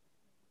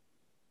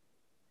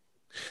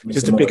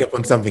 Just to pick up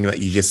on something that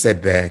you just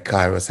said there,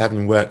 Kairos,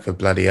 having worked for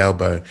Bloody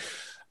Elbow,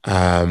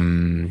 I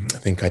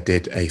think I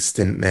did a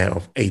stint there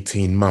of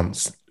 18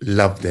 months.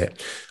 Loved it.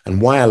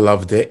 And why I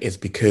loved it is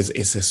because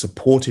it's a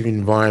supportive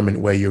environment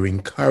where you're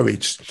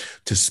encouraged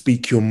to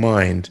speak your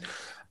mind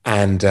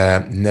and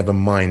never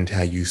mind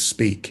how you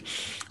speak.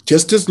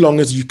 Just as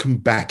long as you can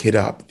back it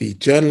up, the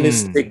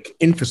journalistic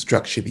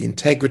infrastructure, the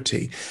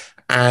integrity,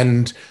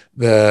 and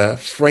the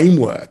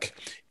framework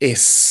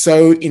is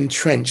so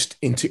entrenched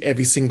into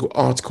every single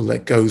article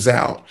that goes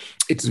out.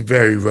 It's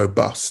very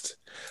robust.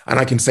 And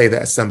I can say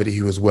that as somebody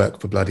who has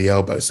worked for Bloody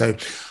Elbow. So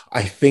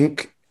I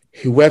think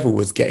whoever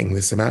was getting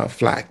this amount of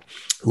flack,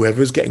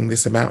 whoever is getting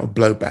this amount of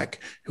blowback,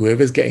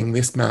 whoever is getting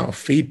this amount of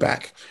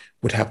feedback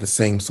would have the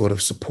same sort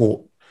of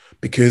support.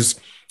 Because,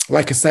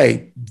 like I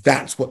say,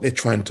 that's what they're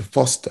trying to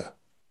foster.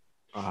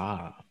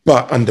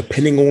 But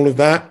underpinning all of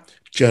that,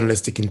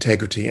 journalistic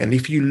integrity. And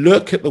if you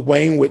look at the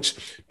way in which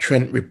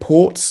Trent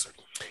reports,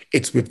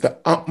 it's with the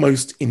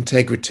utmost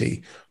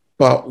integrity,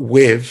 but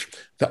with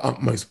the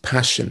utmost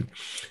passion.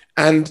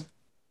 And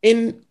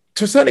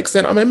to a certain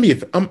extent,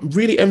 I'm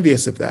really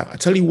envious of that. I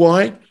tell you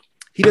why.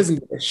 He doesn't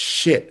give a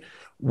shit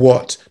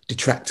what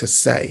detractors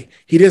say.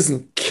 He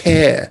doesn't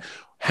care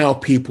how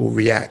people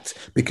react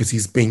because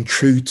he's being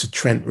true to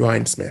Trent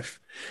Reinsmith.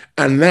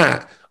 And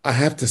that, I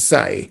have to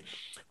say,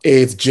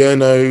 is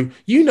journo.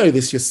 You know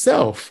this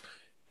yourself,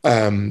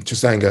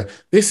 Chisanga.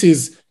 This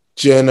is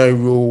journo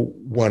rule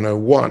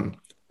 101.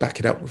 Back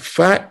it up with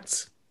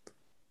facts,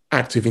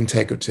 act with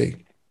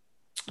integrity.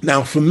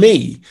 Now, for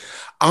me,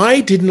 I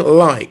didn't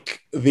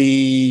like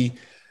the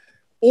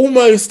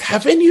almost.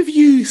 Have any of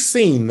you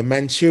seen The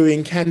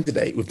Manchurian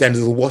Candidate with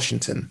Denzel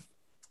Washington?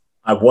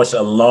 I watched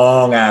a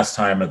long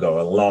time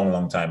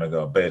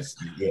ago, but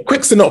yeah.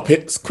 Quick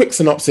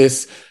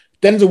synopsis.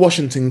 Denzel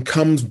Washington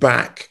comes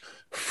back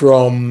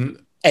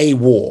from a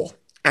war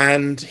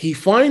and he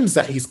finds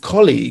that his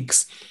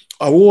colleagues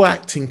are all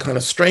acting kind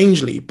of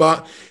strangely,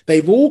 but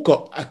they've all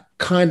got a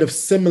kind of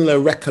similar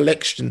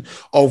recollection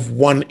of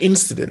one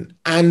incident.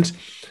 And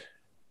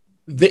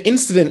the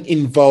incident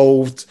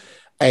involved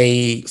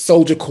a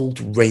soldier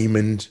called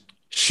Raymond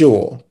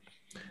Shaw.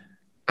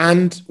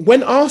 And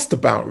when asked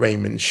about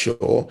Raymond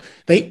Shaw,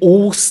 they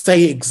all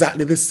say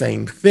exactly the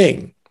same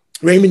thing.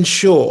 Raymond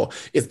Shaw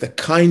is the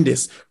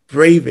kindest,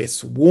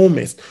 bravest,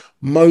 warmest,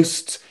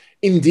 most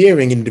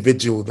endearing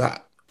individual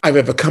that I've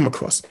ever come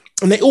across.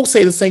 And they all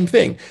say the same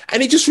thing.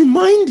 And it just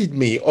reminded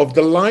me of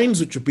the lines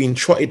which were being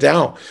trotted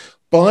out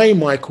by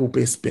Michael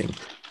Bisping,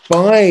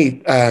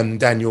 by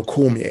Daniel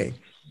Cormier.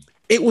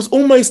 It was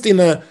almost in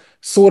a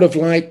sort of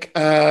like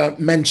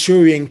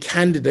Manchurian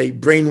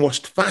Candidate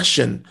brainwashed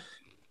fashion.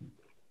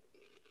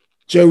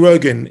 Joe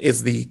Rogan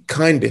is the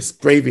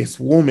kindest, bravest,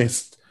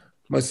 warmest,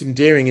 most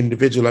endearing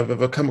individual I've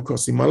ever come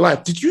across in my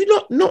life. Did you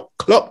not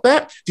clock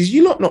that? Did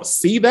you not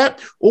see that?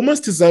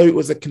 Almost as though it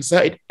was a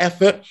concerted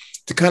effort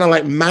to kind of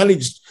like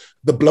manage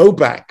the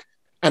blowback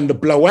and the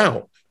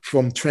blowout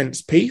from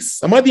Trent's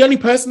piece. Am I the only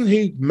person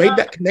who made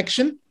that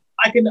connection?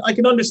 I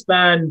can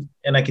understand,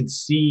 and I can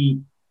see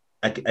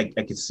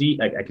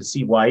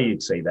why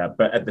you'd say that.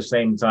 But at the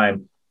same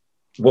time,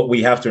 what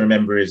we have to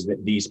remember is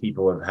that these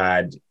people have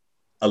had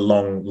a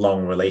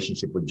long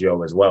relationship with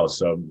Joe as well.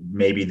 So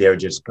maybe they're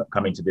just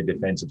coming to the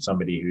defense of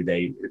somebody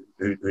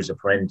who's a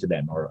friend to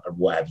them or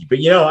what have you. But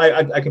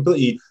I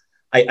completely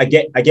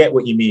get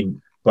what you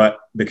mean. But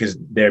because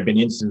there have been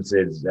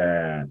instances,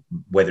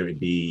 whether it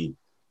be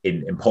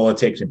in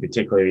politics and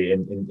particularly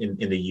in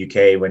the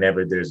UK,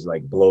 whenever there's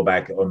like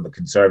blowback on the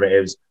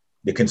Conservatives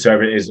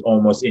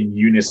almost in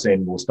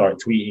unison will start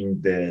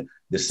tweeting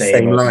the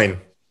same line.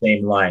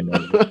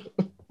 But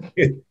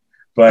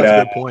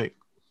that's a good point.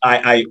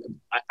 I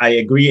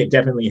agree. It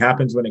definitely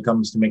happens when it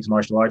comes to mixed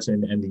martial arts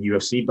and the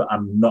UFC, but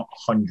I'm not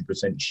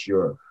 100%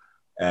 sure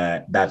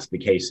that's the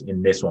case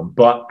in this one.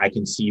 But I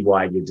can see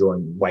why you're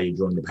drawing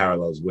the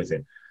parallels with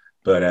it.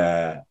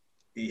 But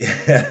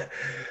yeah.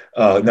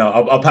 Oh no,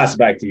 I'll pass it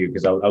back to you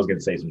because I was going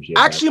to say some shit.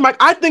 Actually, Mike,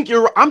 I'm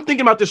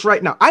thinking about this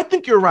right now. I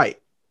think you're right.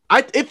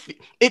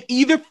 It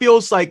either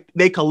feels like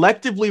they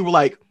collectively were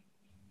like,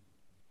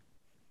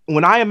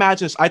 when I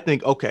imagine this, I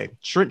think, okay,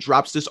 Trent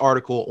drops this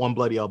article on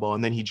Bloody Elbow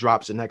and then he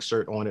drops an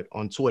excerpt on it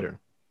on Twitter.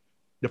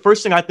 The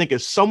first thing I think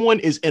is someone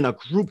is in a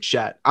group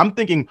chat. I'm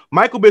thinking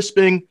Michael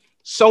Bisping,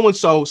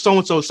 so-and-so,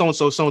 so-and-so,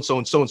 so-and-so, so-and-so,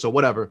 and so-and-so,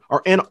 whatever,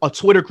 are in a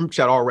Twitter group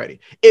chat already.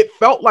 It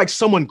felt like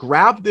someone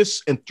grabbed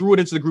this and threw it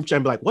into the group chat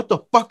and be like, what the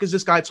fuck is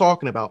this guy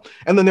talking about?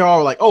 And then they're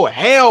all like, oh,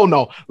 hell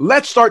no,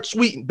 let's start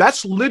tweeting.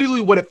 That's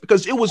literally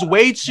because it was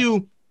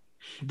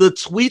the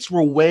tweets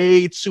were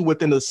way too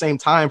within the same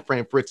time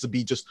frame for it to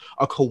be just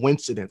a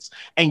coincidence.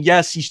 And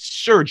yes,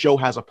 sure Joe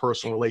has a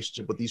personal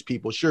relationship with these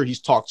people. Sure,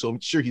 he's talked to them.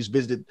 Sure, he's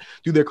visited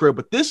through their career.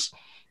 But this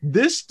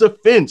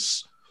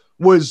defense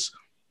was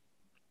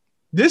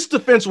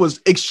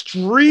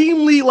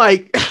extremely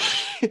like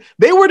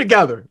they were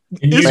together.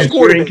 This was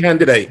coordinated.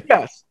 Candidate.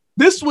 Yes,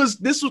 this was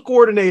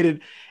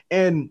coordinated,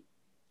 and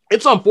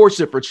it's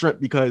unfortunate for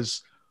Trent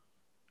because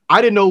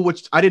I didn't know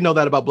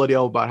that about Bloody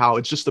Elbow, about how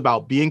it's just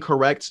about being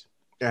correct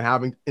and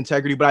having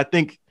integrity. But I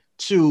think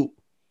too,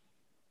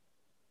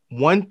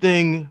 many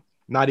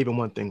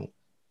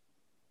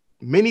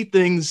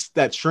things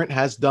that Trent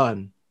has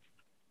done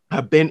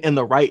have been in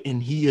the right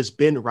and he has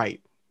been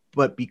right.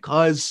 But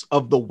because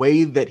of the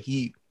way that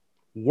he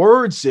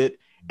words it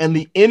and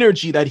the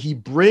energy that he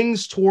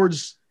brings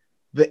towards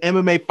the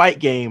MMA fight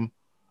game,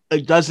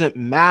 it doesn't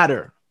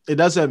matter. It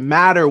doesn't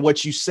matter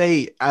what you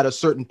say at a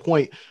certain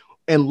point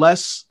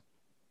unless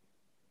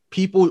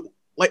people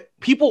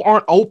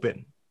aren't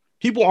open.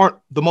 People aren't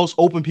the most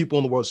open people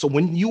in the world. So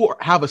when you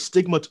have a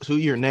stigma to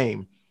your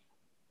name,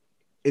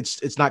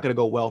 it's not going to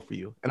go well for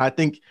you. And I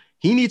think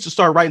he needs to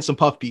start writing some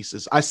puff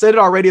pieces. I said it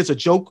already as a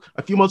joke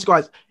a few months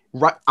ago.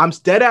 I'm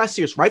dead ass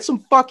serious. Write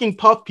some fucking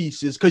puff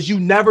pieces because you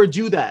never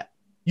do that.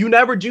 You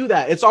never do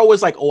that. It's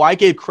always like, oh, I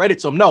gave credit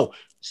to him. No,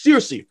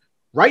 seriously,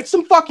 write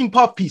some fucking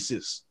puff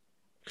pieces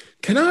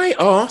Can I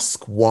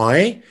ask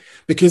why?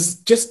 Because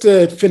just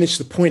to finish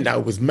the point that I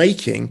was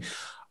making,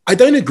 I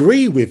don't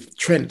agree with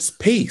Trent's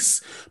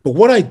piece, but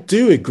what I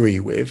do agree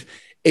with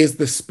is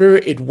the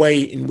spirited way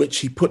in which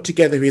he put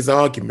together his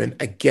argument,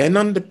 again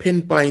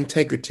underpinned by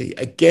integrity,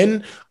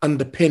 again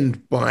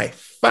underpinned by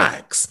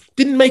facts,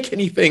 didn't make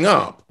anything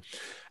up.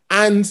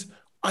 And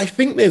I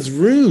think there's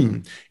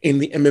room in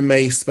the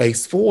MMA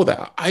space for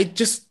that. I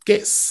just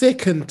get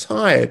sick and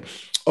tired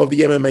of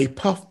the MMA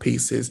puff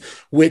pieces,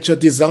 which are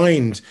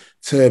designed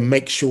to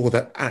make sure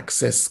that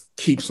access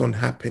keeps on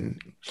happening,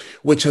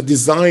 which are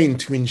designed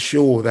to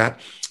ensure that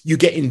you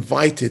get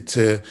invited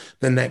to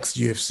the next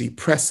UFC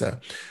presser.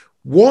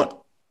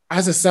 What,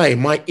 as I say,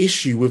 my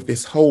issue with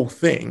this whole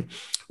thing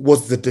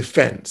was the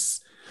defense.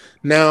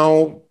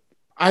 Now,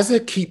 as I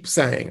keep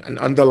saying and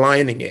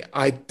underlining it,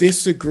 I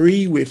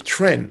disagree with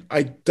Trent.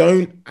 I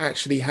don't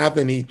actually have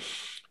any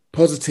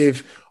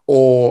positive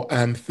or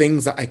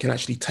things that I can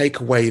actually take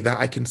away that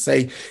I can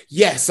say,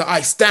 yes,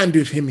 I stand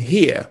with him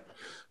here.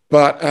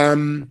 But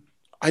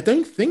I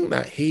don't think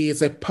that he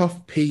is a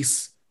puff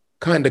piece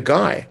kind of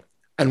guy.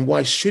 And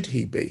why should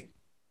he be?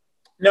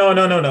 No.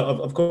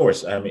 Of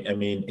course. I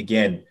mean,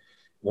 again,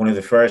 one of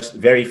the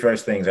very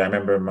first things I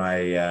remember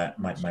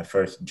my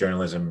first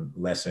journalism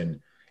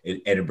lesson at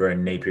Edinburgh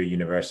and Napier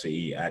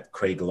University at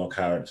Craig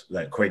Lockhart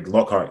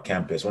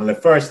campus. One of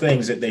the first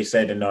things that they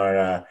said in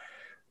a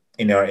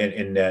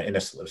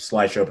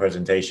slideshow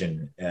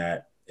presentation,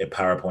 a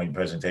PowerPoint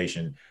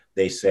presentation,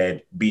 they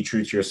said, "Be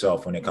true to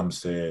yourself when it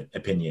comes to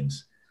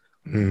opinions.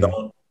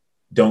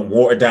 Don't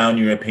water down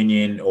your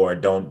opinion, or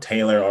don't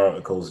tailor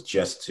articles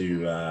just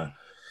to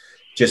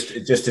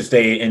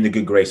stay in the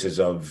good graces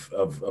of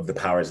the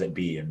powers that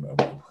be and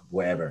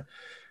whatever."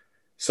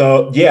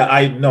 So yeah,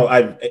 I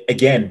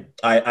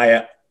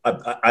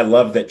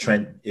love that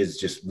Trent is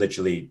just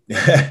literally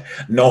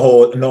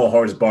no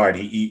horse barred.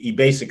 He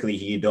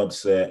basically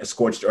adopts a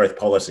scorched earth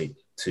policy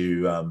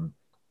to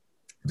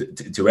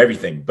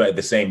everything, but at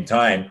the same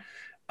time,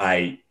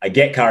 I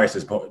get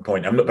Kyrus's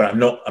point. I'm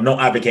not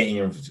advocating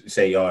him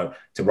to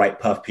write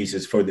puff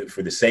pieces for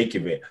the sake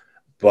of it,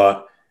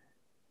 but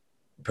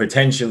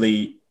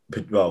potentially,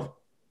 well,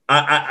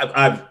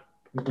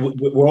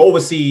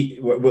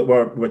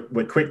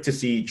 we're quick to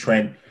see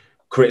Trent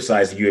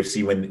criticize the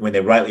UFC when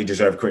they rightly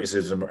deserve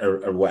criticism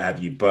or what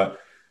have you, but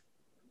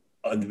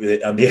on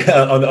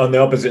the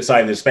opposite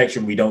side of the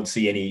spectrum, we don't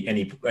see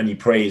any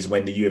praise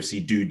when the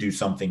UFC do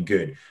something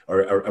good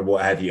or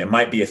what have you. It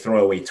might be a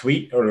throwaway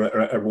tweet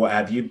or what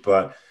have you,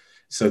 but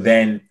so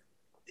then,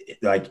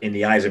 like, in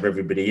the eyes of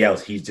everybody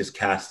else, he's just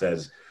cast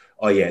as,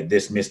 oh yeah,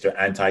 this Mr.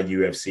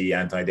 anti-UFC,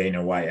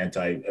 anti-Dana White,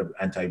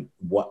 anti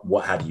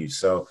what have you.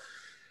 So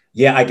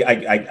yeah,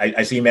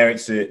 I see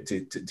merits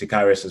to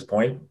Kyrus's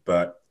point,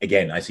 but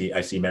again, I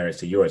see merits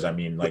to yours. I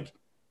mean, like,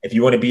 if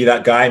you want to be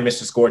that guy,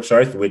 Mr. Scorched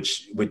Earth,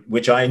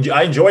 which I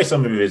enjoy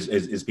some of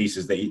his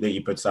pieces that he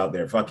puts out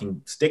there,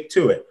 fucking stick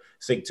to it.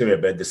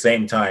 But at the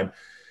same time,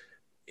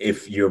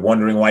 if you're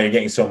wondering why you're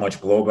getting so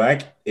much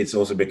blowback, it's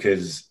also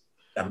because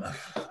I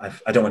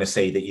don't want to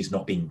say that he's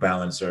not being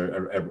balanced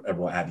or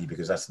what have you,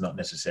 because that's not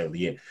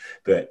necessarily it.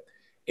 But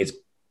it's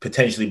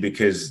potentially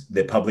because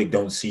the public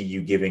don't see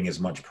you giving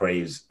as much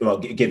praise,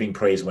 giving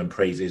praise when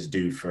praise is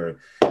due for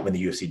when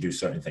the UFC do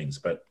certain things.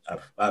 But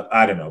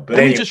I don't know. But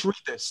Let me just read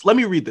this. Let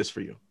me read this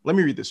for you.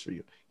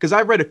 Because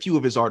I've read a few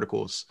of his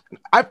articles.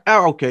 I've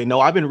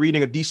been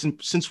reading a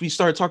decent, since we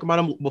started talking about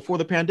him before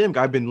the pandemic,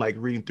 I've been like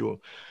reading through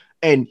them.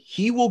 And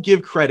he will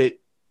give credit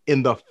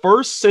in the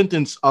first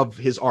sentence of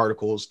his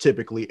articles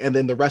typically, and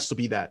then the rest will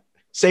be that.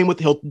 Same with,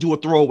 he'll do a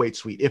throwaway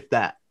tweet, if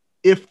that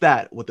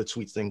with the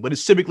tweets thing, but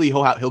it's typically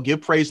he'll give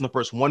praise in the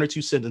first one or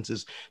two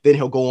sentences, then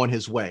he'll go on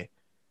his way.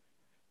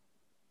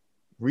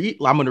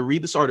 I'm going to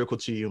read this article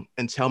to you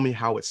and tell me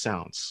how it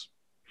sounds.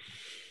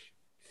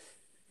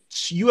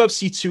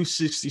 UFC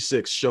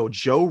 266 showed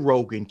Joe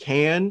Rogan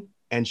can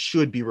and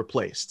should be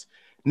replaced.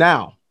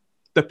 Now,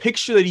 the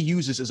picture that he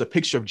uses is a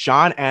picture of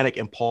Jon Anik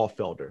and Paul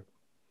Felder.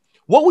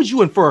 What would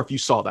you infer if you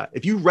saw that?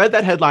 If you read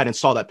that headline and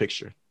saw that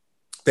picture?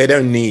 They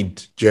don't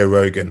need Joe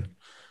Rogan.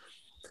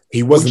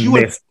 He wasn't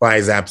missed by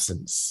his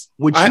absence.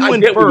 Would you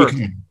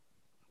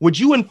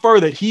infer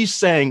that he's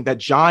saying that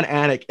Jon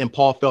Anik and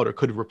Paul Felder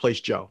could have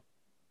replaced Joe?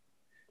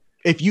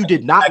 If you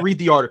did not read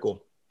the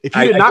article,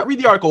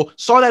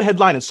 saw that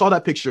headline and saw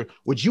that picture,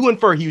 would you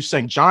infer he was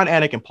saying Jon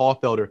Anik and Paul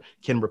Felder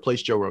can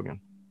replace Joe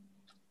Rogan?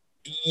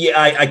 Yeah,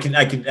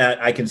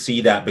 I can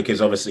see that,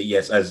 because obviously,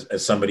 yes,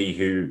 as somebody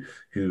who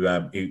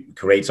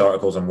creates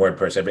articles on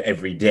WordPress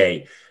every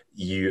day,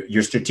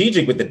 you're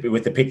strategic with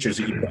the pictures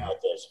that you put out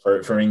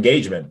there for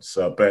engagement.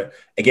 So, but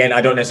again,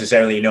 I don't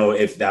necessarily know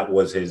if that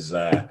was his.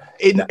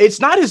 It's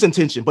not his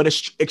intention, but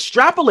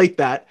extrapolate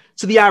that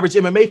to the average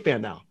MMA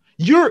fan now.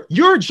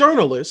 You're a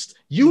journalist,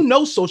 you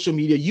know social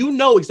media, you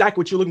know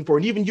exactly what you're looking for.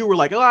 And even you were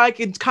like, oh, I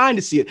can kind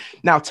of see it.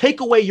 Now take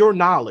away your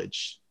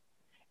knowledge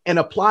and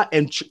apply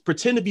and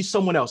pretend to be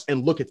someone else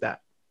and look at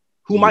that,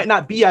 who might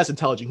not be as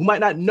intelligent, who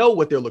might not know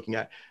what they're looking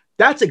at.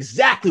 That's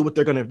exactly what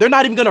they're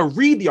not even gonna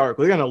read the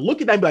article. They're gonna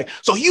look at that and be like,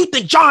 so you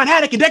think John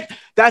Haddock and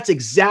that's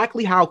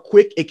exactly how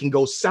quick it can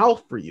go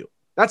south for you.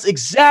 That's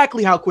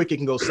exactly how quick it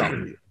can go south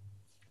for you.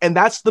 And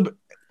that's the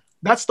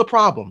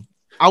problem.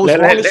 I was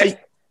wrong to say.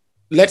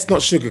 Let's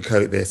not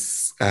sugarcoat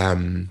this,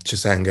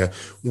 Chisanga.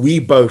 We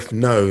both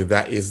know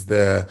that is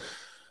the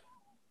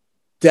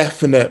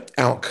definite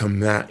outcome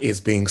that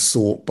is being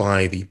sought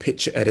by the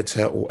picture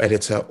editor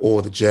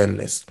or the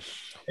journalist.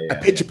 A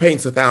picture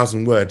paints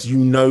 1,000 words. You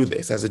know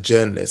this as a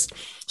journalist.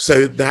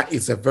 So that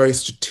is a very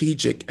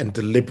strategic and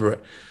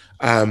deliberate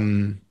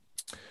move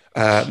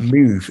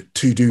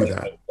to do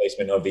that.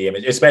 Placement of the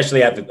image,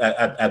 especially at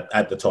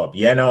the top.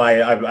 Yeah, no,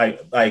 I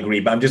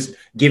agree. But I'm just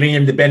giving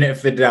him the benefit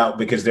of the doubt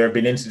because there have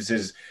been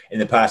instances in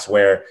the past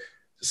where,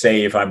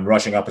 say, if I'm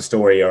rushing up a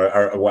story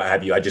or what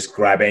have you, I just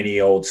grab any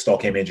old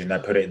stock image and I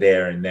put it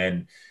there, and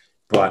then.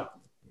 But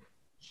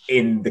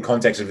in the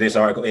context of this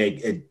article,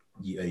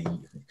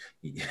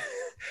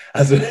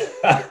 as I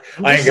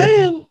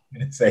ain't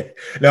gonna say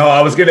no.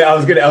 I was gonna.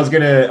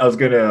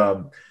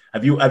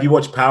 Have you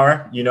watched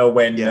Power? You know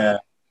when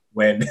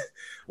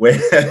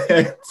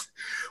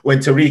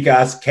Tariq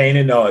asked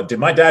Kanan, "Did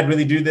my dad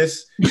really do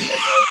this?"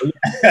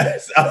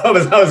 I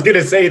was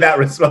gonna say that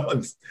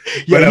response.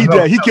 Yeah, he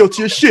did. He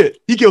guilty as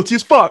shit. He guilty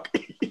as fuck.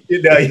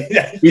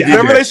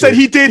 Remember they said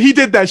he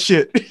did that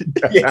shit.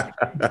 yeah,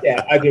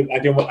 I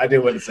didn't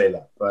want to say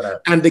that.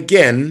 But and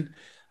again,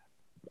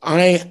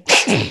 I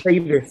say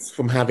this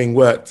from having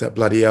worked at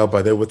Bloody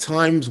Elbow. There were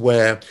times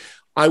where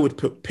I would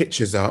put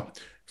pictures up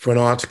for an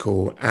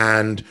article,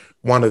 and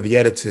one of the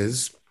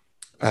editors,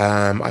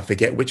 I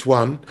forget which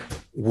one,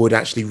 would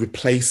actually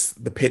replace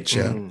the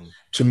picture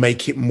to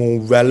make it more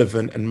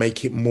relevant and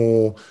make it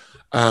more,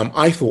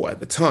 I thought at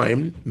the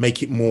time,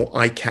 make it more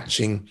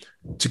eye-catching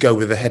to go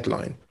with the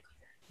headline.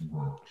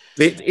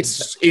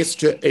 It's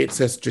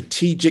a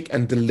strategic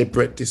and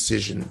deliberate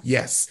decision.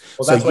 Yes.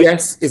 Well, so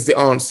yes is the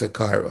answer,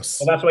 Kairos.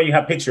 Well, that's why you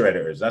have picture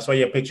editors. That's why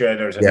you have picture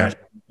editors and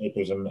national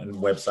papers and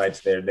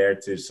websites. They're there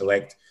to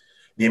select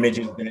the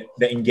images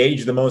that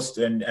engage the most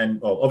and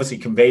well, obviously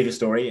convey the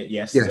story.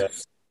 Yes.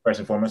 First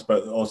and foremost,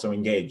 but also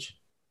engage.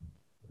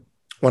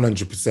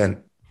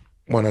 100%.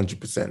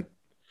 100%.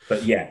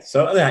 But yeah,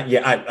 so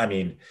I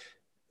mean,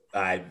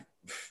 I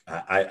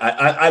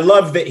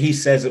love that he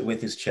says it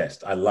with his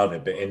chest. I love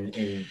it. But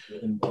in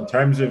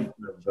terms of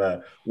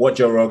what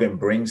Joe Rogan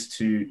brings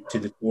to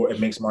the sport of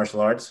mixed martial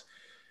arts,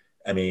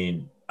 I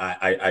mean,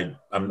 I'm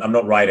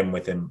not riding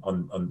with him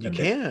on. You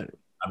can't.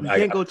 You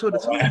can't go to the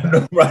top. I'm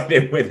not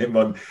riding with him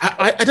on.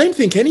 I don't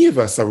think any of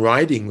us are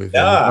riding with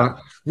him.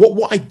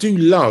 What I do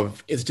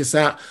love is just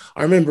that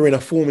I remember in a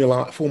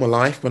former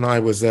life when I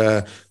was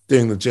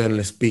doing the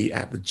journalist beat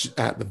at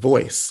the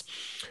Voice.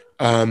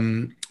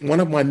 One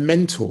of my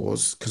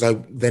mentors, because I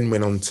then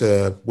went on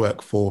to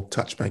work for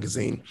Touch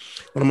Magazine,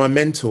 one of my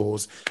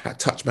mentors at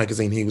Touch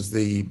Magazine, he was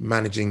the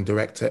managing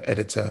director,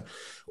 editor,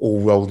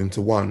 all rolled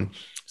into one,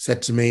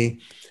 said to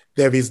me,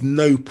 there is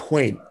no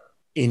point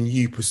in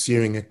you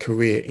pursuing a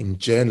career in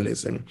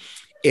journalism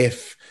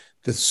if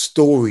the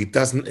story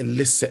doesn't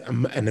elicit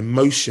an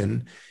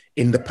emotion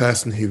in the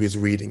person who is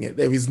reading it.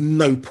 There is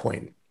no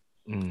point.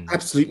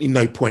 Absolutely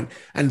no point.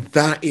 And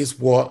that is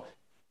what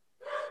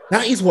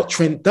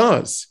Trent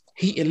does.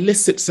 He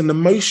elicits an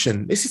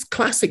emotion. This is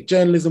classic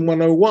journalism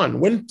 101.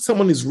 When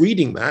someone is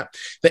reading that,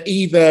 they're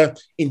either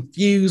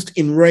infused,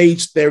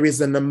 enraged, there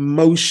is an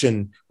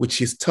emotion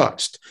which is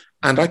touched.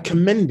 And I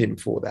commend him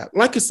for that.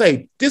 Like I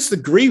say,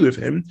 disagree with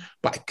him,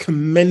 but I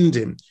commend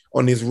him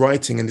on his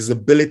writing and his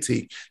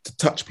ability to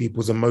touch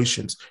people's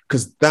emotions,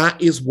 because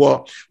that is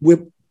what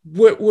we're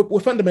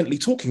fundamentally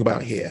talking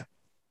about here.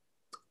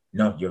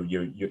 No,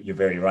 you're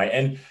very right,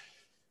 and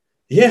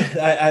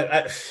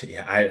I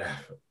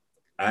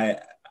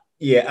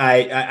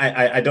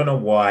don't know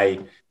why.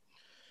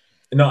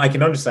 No, I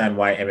can understand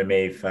why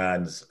MMA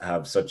fans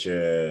have such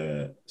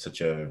a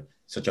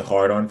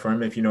hard on for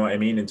him, if you know what I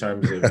mean, in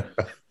terms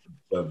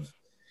of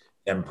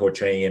them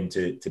portraying him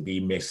to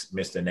be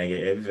Mr.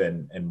 Negative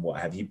and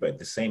what have you. But at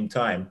the same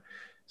time,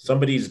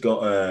 somebody's got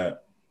to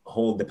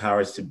hold the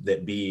powers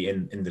that be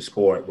in the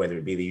sport, whether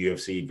it be the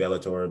UFC,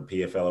 Bellator,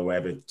 PFL, or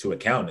whatever, to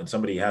account. And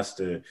somebody has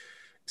to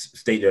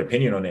state their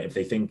opinion on it if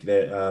they think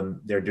that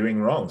they're doing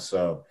wrong.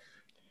 So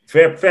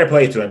fair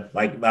play to him.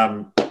 Like,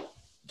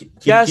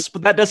 yes,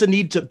 but that doesn't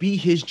need to be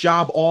his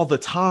job all the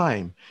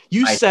time.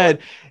 You said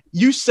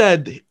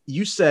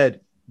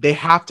they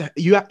have to,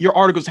 your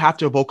articles have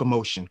to evoke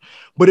emotion.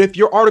 But if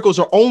your articles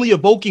are only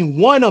evoking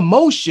one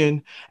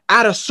emotion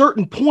at a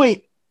certain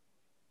point,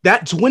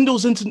 that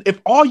dwindles into,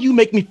 if all you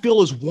make me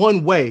feel is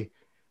one way,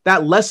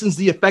 that lessens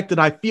the effect that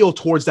I feel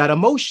towards that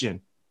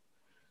emotion.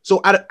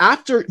 So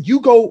after you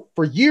go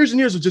for years and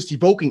years of just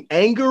evoking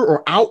anger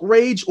or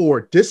outrage or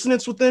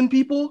dissonance within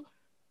people,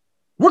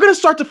 we're going to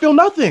start to feel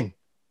nothing.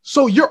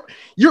 So you're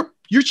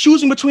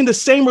choosing between the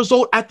same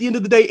result at the end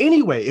of the day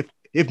anyway.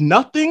 If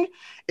nothing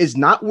is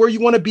not where you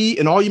want to be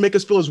and all you make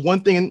us feel is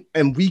one thing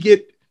and we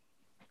get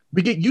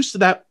used to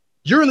that,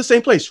 you're in the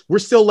same place. We're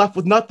still left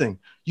with nothing.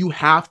 You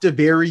have to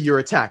vary your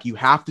attack. You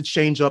have to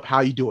change up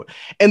how you do it.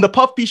 And the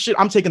puff piece shit,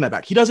 I'm taking that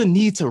back. He doesn't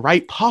need to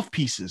write puff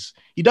pieces.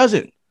 He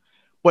doesn't.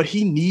 But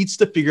he needs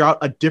to figure out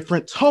a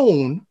different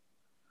tone,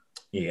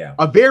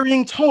 a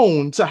varying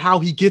tone to how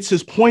he gets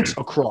his points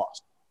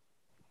across.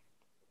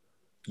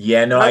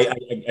 Yeah, no,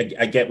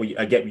 I get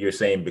what you're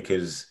saying,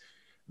 because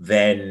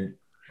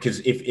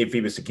if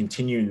he was to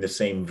continue in the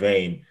same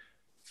vein,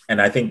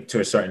 and I think to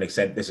a certain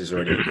extent this is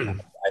already,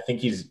 I think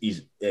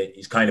he's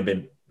kind of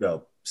been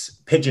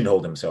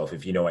pigeonholed himself,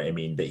 if you know what I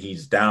mean. That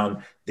he's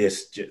down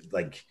this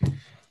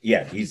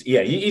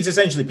he's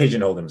essentially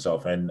pigeonholed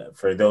himself. And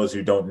for those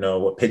who don't know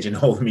what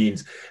pigeonhole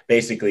means,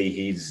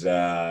 basically what's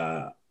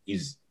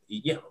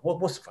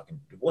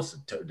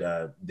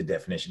the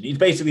definition? He's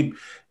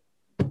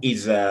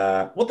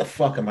what the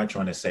fuck am I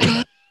trying to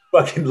say?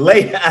 Fucking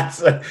late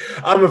answer.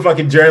 I'm a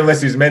fucking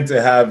journalist who's meant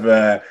to have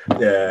a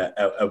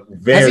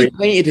very. Has he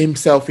painted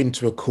himself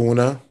into a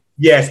corner?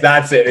 Yes,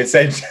 that's it.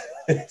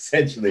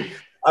 Essentially,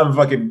 I'm a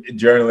fucking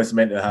journalist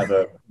meant to have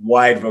a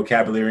wide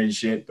vocabulary and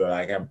shit, but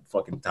I'm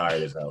fucking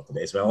tired as hell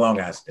today. It's been a long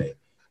ass day.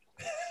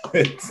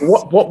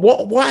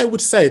 What I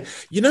would say,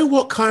 you know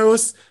what,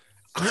 Kairos,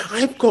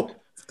 I've got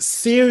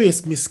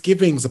serious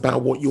misgivings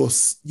about what you're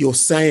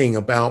saying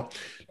about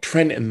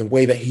Trent and the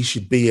way that he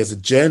should be as a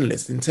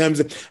journalist, in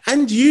terms of,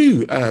 and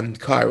you,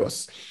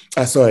 Kairos,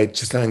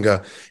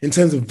 Chisanga, in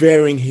terms of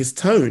varying his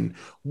tone.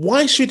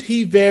 Why should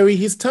he vary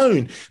his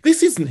tone?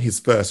 This isn't his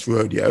first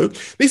rodeo.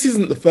 This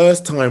isn't the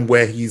first time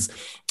where he's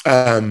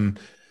drawn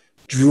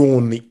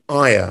the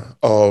ire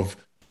of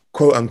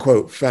quote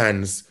unquote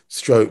fans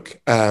stroke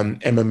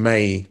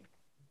MMA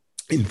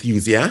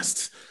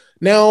enthusiasts.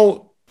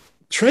 Now,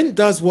 Trent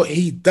does what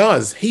he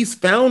does. He's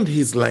found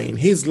his lane.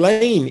 His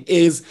lane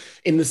is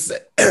in the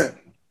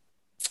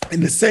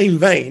same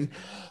vein,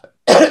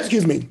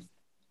 excuse me,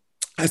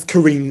 as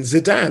Kareem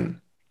Zidane.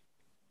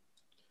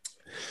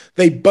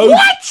 They both.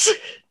 What?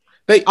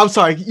 I'm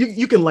sorry.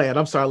 You can land.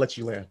 I'm sorry. I'll let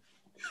you land.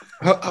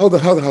 Hold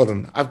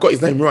on. I've got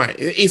his name right.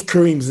 It is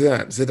Kareem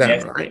Zidane,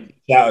 yes, right?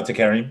 Shout out to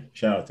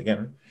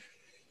Kareem.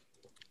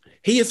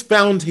 He has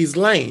found his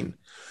lane.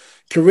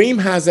 Kareem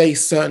has a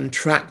certain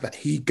track that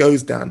he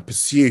goes down,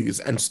 pursues,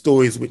 and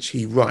stories which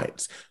he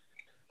writes.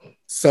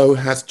 So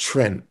has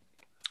Trent.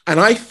 And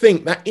I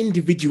think that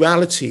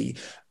individuality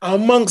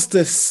amongst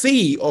a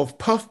sea of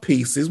puff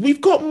pieces, we've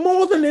got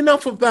more than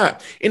enough of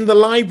that in the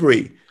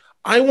library.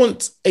 I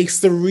want a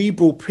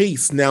cerebral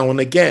piece now and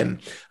again.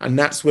 And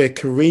that's where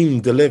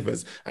Kareem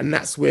delivers. And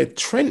that's where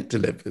Trent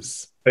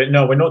delivers. But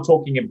no, we're not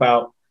talking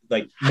about,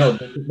 they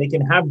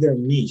can have their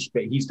niche,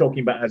 but he's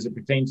talking about, as it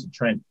pertains to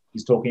Trent,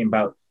 he's talking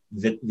about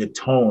the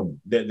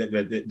tone,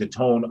 the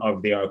tone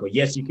of the article.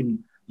 Yes, you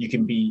can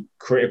be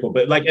critical,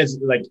 but we'll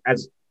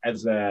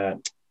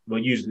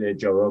use the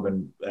Joe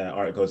Rogan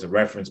article as a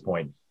reference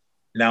point.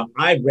 Now,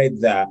 I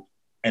read that,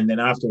 and then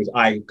afterwards,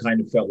 I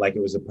kind of felt like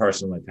it was a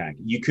personal attack.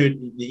 His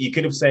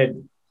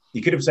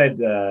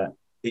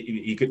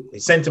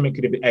sentiment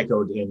could have been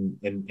echoed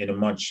in a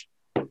much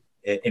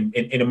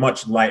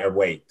lighter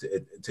way,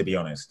 to be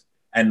honest.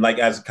 And like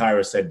as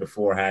Kyra said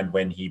beforehand,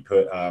 when he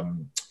put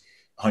 $100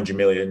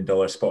 million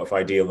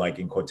Spotify deal, like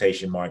in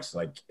quotation marks,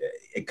 like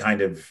it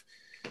kind of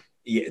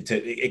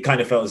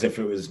felt as if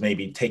it was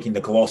maybe taking the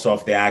gloss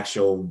off the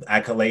actual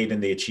accolade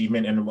and the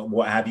achievement and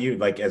what have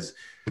you. I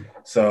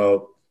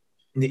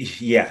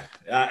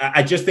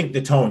just think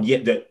the tone,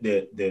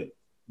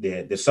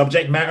 the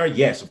subject matter,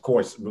 yes, of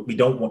course, we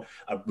don't want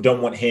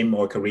him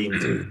or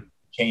Kareem to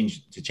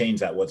change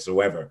that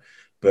whatsoever.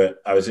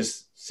 But I was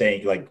just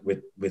saying, like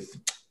with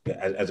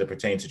as it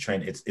pertains to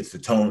Trent, it's the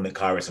tone that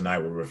Kairos and I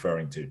were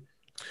referring to.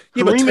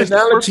 Yeah, but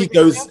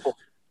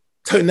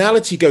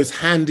tonality goes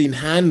hand in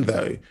hand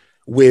though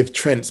with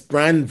Trent's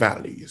brand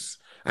values,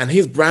 and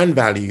his brand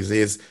values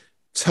is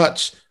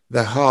touch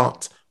the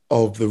heart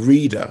of the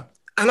reader,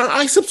 and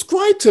I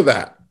subscribe to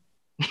that.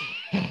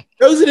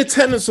 Those are the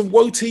tenets of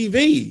Woe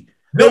TV.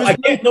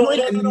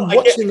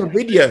 Watching a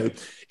video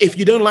if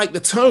you don't like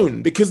the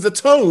tone, because the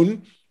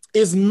tone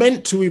is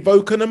meant to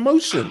evoke an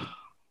emotion.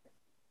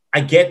 I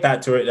get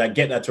that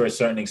to a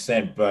certain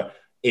extent, but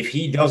if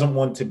he doesn't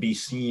want to be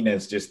seen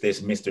as just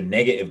this Mr.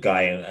 Negative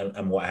guy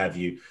and what have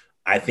you,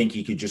 I think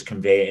he could just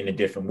convey it in a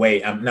different way.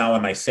 Now,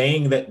 am I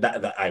saying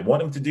that I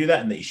want him to do that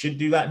and that he should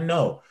do that?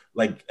 No.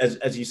 Like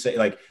as you say,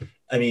 like,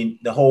 I mean,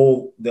 the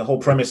whole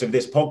premise of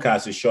this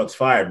podcast is shots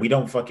fired. We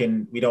don't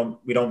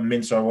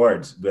mince our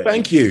words. But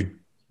Thank you.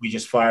 We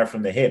just fire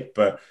from the hip.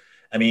 But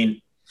I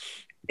mean,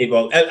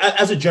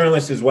 as a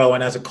journalist as well,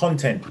 and as a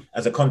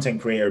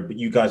content creator, but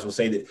you guys will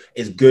say that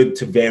it's good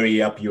to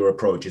vary up your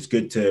approach. It's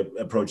good to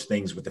approach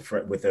things with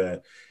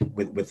a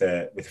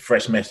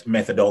fresh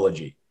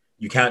methodology.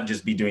 You can't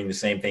just be doing the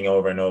same thing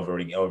over and over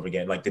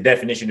again. Like the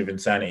definition of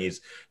insanity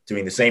is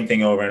doing the same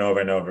thing over and over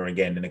and over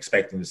again and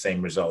expecting the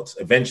same results.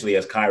 Eventually,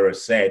 as Kyra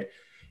said,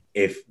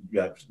 we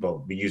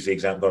use the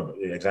example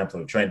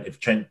of Trent. If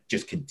Trent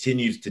just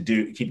continues to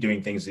keep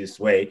doing things this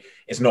way,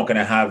 it's not going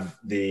to have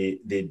the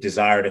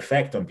desired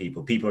effect on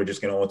people. People are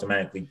just going to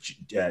automatically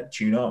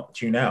tune out.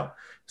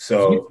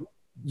 So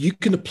you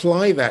can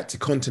apply that to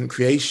content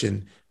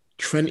creation.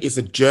 Trent is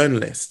a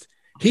journalist.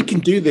 He can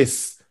do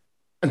this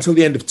until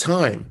the end of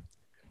time,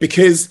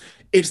 because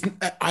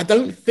I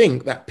don't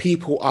think that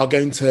people are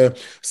going to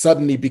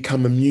suddenly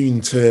become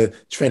immune to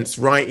Trent's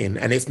writing,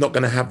 and it's not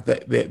going to have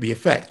the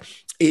effect.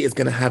 It is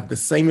going to have the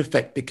same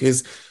effect,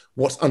 because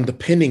what's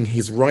underpinning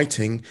his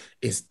writing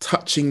is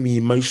touching the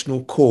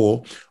emotional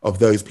core of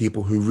those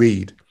people who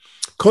read.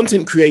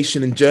 Content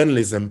creation and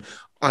journalism,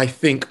 I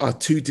think, are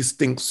two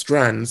distinct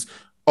strands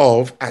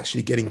of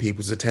actually getting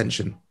people's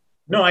attention.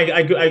 No, I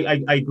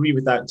agree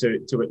with that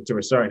to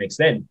a certain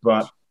extent,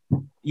 but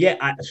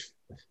yeah,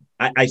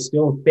 I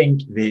still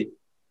think that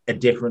a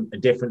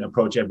different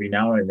approach every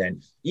now and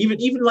then.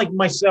 Even like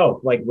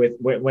myself, like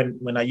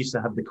when I used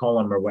to have the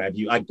column or whatever,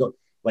 I got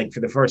like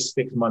for the first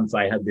 6 months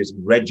I had this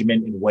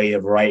regimented way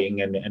of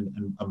writing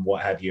and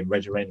what have you, and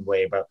regimented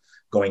way about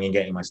going and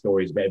getting my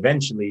stories. But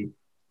eventually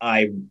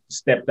I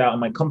stepped out of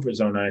my comfort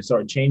zone and I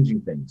started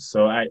changing things.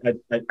 So I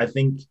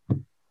think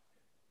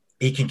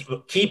he can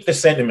keep the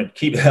sentiment,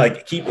 keep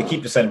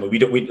the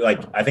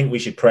sentiment. I think we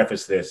should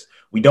preface this.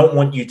 We don't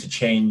want you to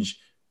change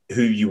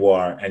who you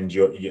are and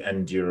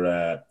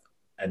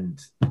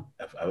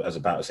I was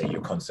about to say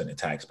your constant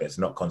attacks, but it's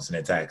not constant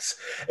attacks.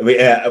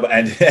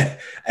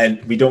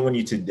 And we don't want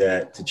you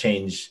to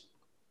change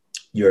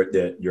your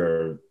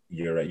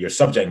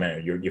subject matter,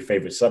 your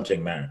favorite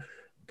subject matter.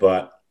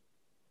 But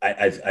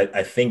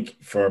I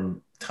think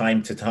from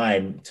time to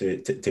time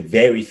to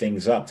vary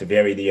things up, to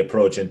vary the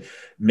approach, and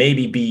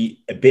maybe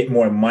be a bit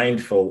more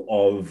mindful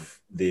of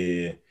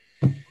the.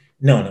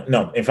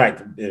 No. In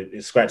fact,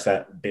 scratch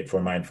that bit for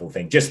a mindful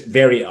thing. Just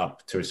vary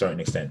up to a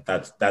certain extent.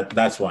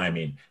 That's what I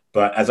mean.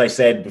 But as I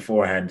said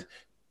beforehand,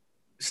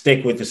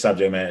 stick with the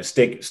subject matter.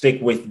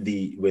 Stick with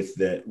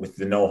the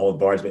no hold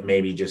bars, but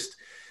maybe just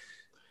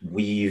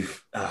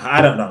weave.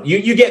 I don't know.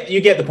 You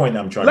get the point that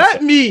I'm trying to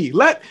say.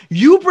 Let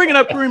you bringing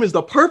up Kareem is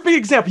the perfect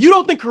example. You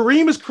don't think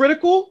Kareem is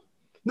critical?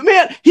 The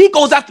man, he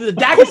goes after the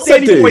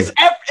Dagestani boys.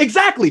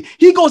 Exactly.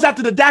 He goes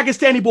after the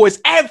Dagestani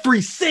boys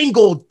every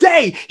single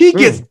day. He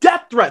gets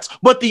death threats,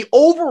 but the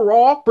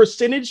overall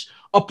percentage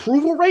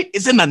approval rate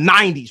is in the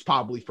 90s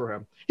probably for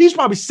him. He's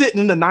probably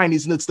sitting in the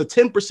 90s, and it's the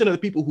 10% of the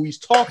people who he's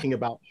talking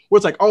about where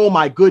it's like, oh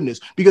my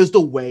goodness, because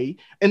the way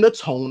and the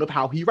tone of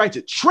how he writes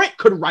it. Trent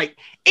could write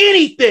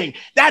anything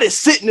that is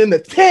sitting in the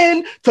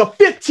 10 to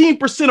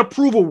 15%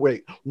 approval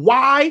rate.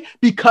 Why?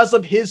 Because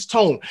of his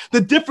tone.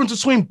 The difference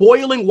between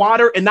boiling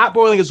water and not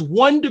boiling is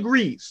 1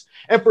 degree.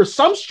 And for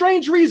some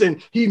strange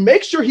reason, he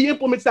makes sure he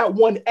implements that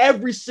one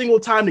every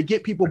single time to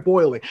get people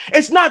boiling.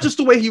 It's not just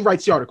the way he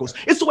writes the articles.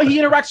 It's the way he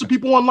interacts with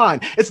people online.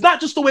 It's not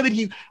just the way that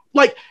he,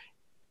 like,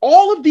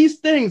 all of these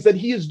things that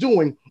he is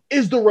doing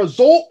is the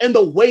result and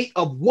the weight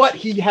of what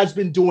he has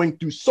been doing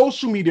through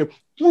social media,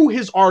 through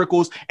his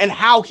articles, and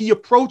how he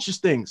approaches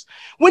things.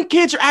 When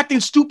kids are acting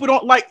stupid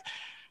on, like,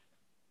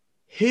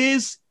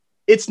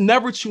 it's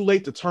never too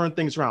late to turn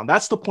things around.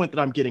 That's the point that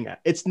I'm getting at.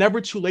 It's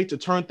never too late to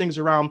turn things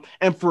around.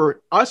 And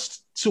for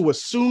us to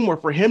assume, or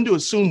for him to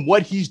assume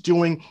what he's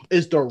doing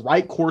is the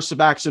right course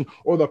of action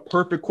or the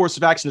perfect course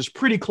of action is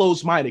pretty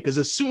close-minded, because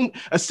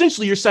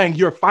essentially you're saying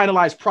you're a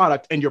finalized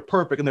product and you're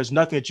perfect and there's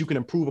nothing that you can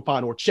improve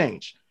upon or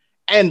change.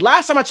 And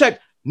last time I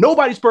checked,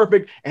 nobody's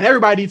perfect and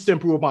everybody needs to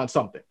improve upon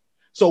something.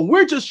 So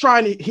we're just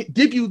trying to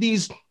give you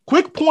these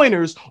quick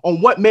pointers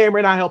on what may or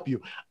may not help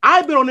you.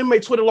 I've been on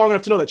MMA Twitter long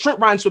enough to know that Trent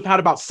Reinsmith had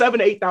about 7,000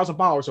 to 8,000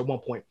 followers at one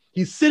point.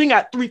 He's sitting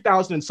at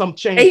 3,000 and some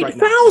change right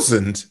now.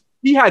 8,000?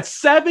 He had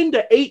 7,000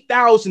 to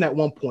 8,000 at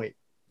one point.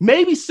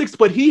 Maybe 6,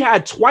 but he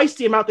had twice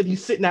the amount that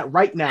he's sitting at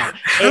right now.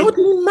 How did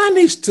he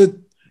manage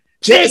to?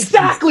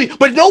 Exactly,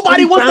 but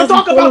nobody wants to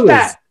talk about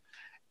that.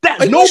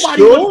 Are nobody.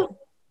 Sure?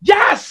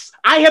 Yes,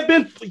 I have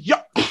been.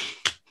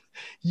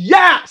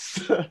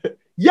 Yes.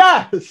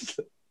 Yes.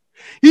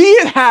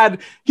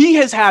 He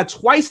has had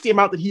twice the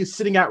amount that he is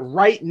sitting at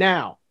right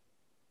now.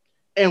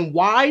 And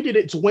why did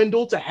it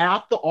dwindle to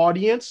half the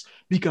audience?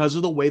 Because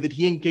of the way that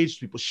he engages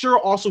people. Sure,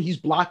 also he's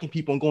blocking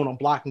people and going on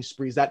blocking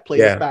sprees. That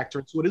played a factor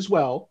into it as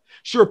well.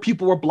 Sure,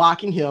 people were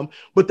blocking him,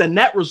 but the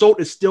net result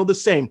is still the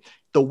same.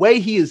 The way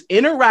he is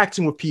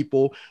interacting with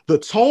people, the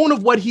tone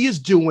of what he is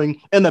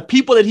doing, and the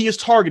people that he is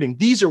targeting.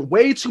 These are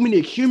way too many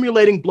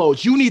accumulating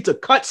blows. You need to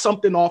cut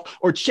something off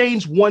or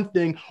change one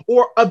thing,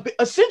 or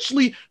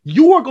essentially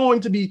you are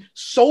going to be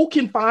so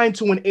confined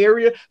to an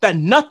area that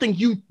nothing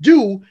you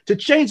do to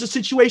change the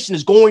situation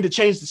is going to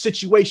change the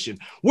situation.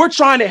 We're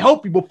trying to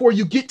help you before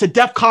you get to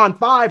DEFCON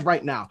 5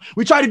 right now.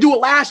 We tried to do it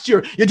last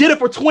year. You did it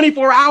for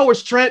 24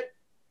 hours, Trent.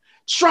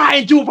 Try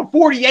and do it for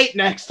 48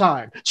 next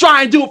time.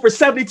 Try and do it for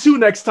 72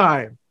 next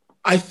time.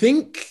 I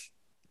think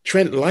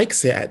Trent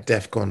likes it at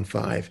DEFCON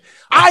 5.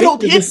 I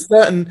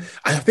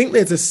think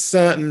there's a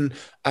certain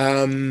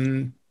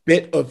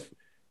bit of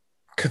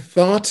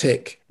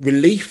cathartic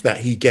relief that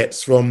he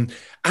gets from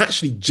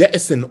actually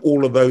jettison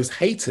all of those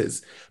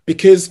haters,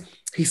 because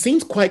he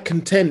seems quite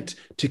content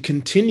to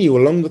continue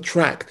along the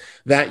track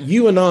that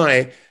you and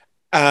I,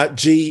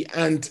 G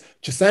and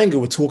Chisanga,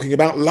 were talking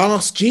about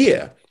last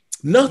year.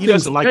 Nothing. He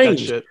doesn't like that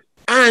shit.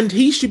 And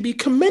he should be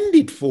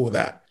commended for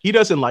that. He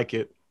doesn't like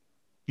it.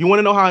 You want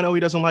to know how I know he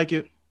doesn't like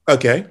it?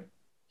 Okay.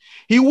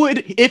 He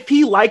would, if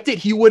he liked it,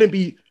 he wouldn't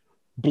be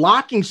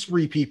blocking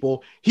spree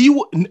people. He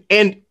would,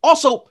 and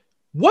also,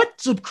 what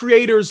do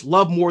creators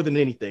love more than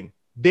anything?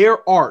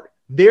 Their art,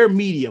 their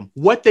medium,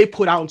 what they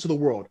put out into the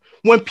world.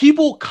 When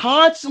people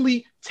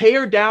constantly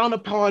tear down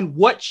upon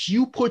what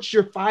you put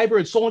your fiber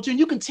and soul into, and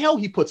you can tell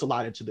he puts a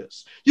lot into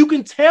this. You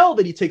can tell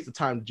that he takes the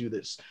time to do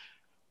this.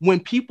 When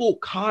people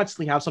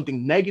constantly have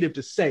something negative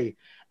to say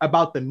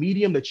about the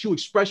medium that you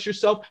express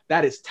yourself,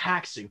 that is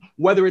taxing.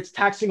 Whether it's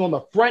taxing on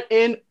the front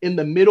end, in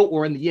the middle,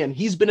 or in the end.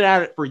 He's been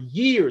at it for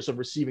years of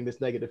receiving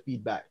this negative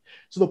feedback,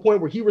 to the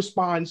point where he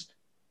responds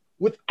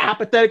with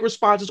apathetic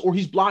responses, or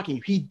he's blocking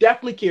you. He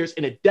definitely cares,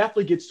 and it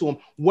definitely gets to him,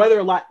 whether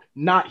or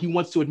not he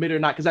wants to admit it or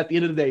not, because at the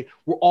end of the day,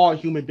 we're all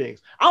human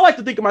beings. I like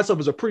to think of myself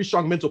as a pretty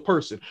strong mental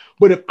person,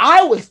 but if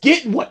I was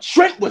getting what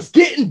Trent was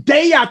getting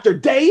day after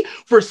day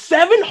for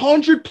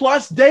 700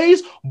 plus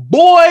days,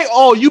 boy,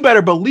 oh, you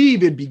better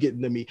believe it'd be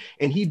getting to me,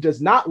 and he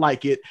does not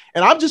like it.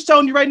 And I'm just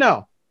telling you right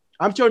now,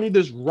 I'm telling you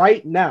this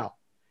right now,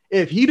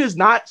 if he does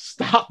not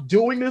stop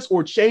doing this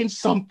or change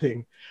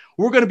something,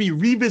 we're going to be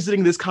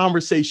revisiting this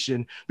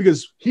conversation,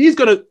 because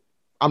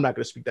I'm not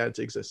going to speak that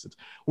into existence.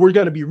 We're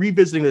going to be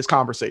revisiting this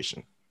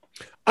conversation.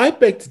 I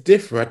beg to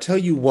differ. I tell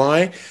you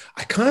why.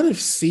 I kind of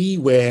see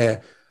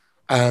where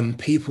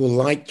people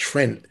like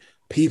Trent,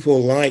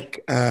 people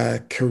like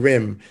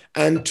Karim,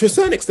 and to a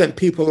certain extent,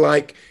 people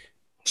like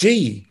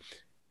G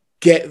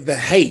get the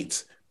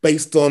hate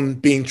based on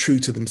being true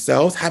to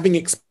themselves, having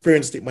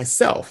experienced it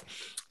myself.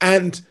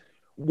 And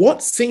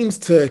what seems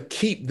to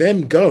keep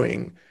them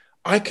going,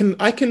 I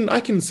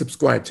can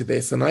subscribe to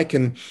this, and I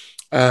can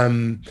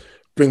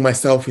bring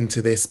myself into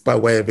this by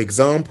way of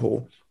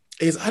example,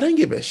 is I don't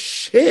give a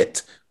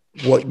shit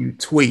what you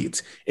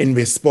tweet in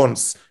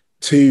response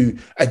to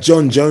a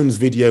John Jones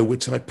video,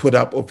 which I put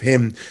up of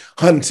him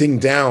hunting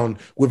down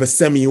with a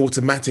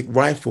semi-automatic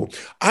rifle.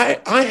 I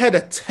had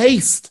a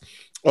taste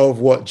of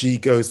what G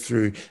goes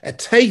through, a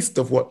taste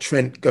of what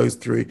Trent goes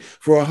through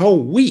for a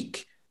whole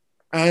week.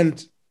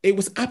 And it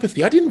was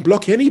apathy. I didn't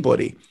block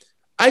anybody.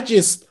 I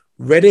just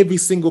read every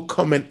single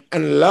comment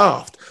and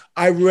laughed.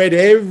 I read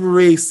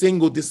every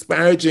single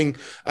disparaging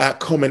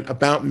comment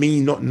about me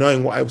not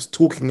knowing what I was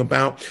talking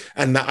about,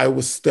 and that I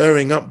was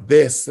stirring up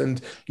this,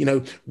 and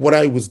what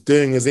I was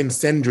doing is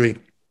incendiary.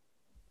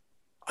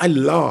 I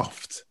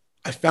laughed.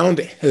 I found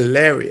it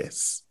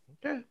hilarious.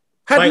 Okay.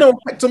 Had no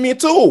effect on me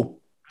at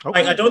all.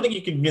 Okay. I don't think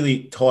you can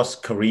really toss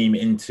Kareem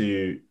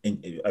into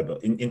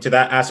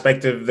that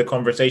aspect of the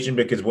conversation,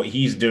 because what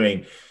he's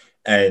doing,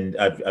 and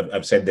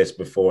I've said this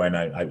before, and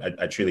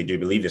I truly do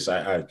believe this.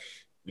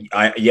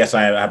 Yes,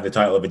 I have the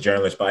title of a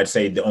journalist, but I'd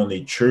say the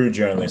only true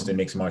journalist in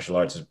mixed martial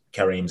arts is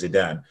Kareem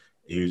Zidane,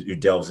 who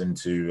delves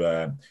into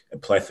a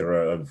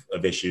plethora of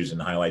issues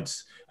and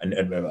highlights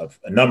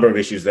a number of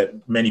issues that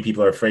many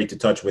people are afraid to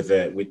touch with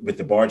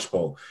the barge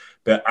pole.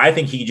 But I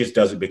think he just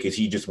does it because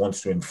he just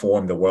wants to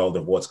inform the world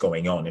of what's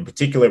going on. In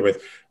particular,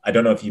 I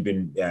don't know if you've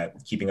been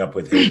keeping up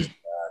with his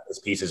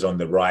pieces on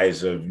the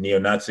rise of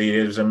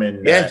neo-Nazism,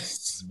 and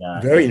yes,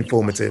 very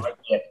informative.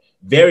 Yeah,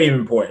 very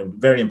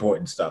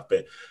important stuff.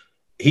 But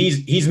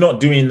he's not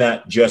doing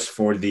that just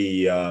for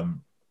the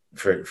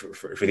for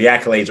the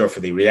accolades or for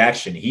the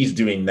reaction. He's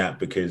doing that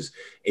because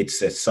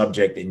it's a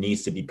subject that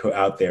needs to be put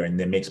out there, and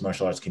the mixed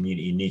martial arts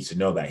community needs to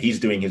know that. He's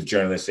doing his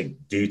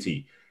journalistic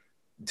duty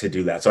to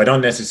do that. So I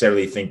don't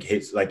necessarily think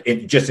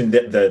just in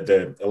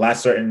the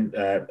last certain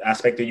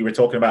aspect that you were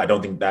talking about, I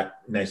don't think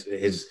that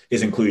his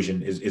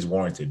inclusion is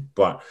warranted.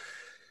 But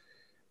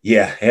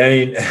yeah, I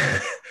mean,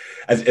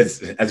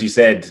 as you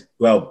said,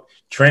 well,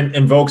 Trent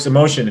invokes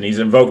emotion, and he's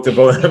invoked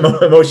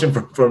emotion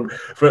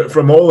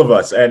from all of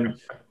us. And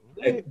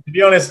to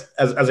be honest,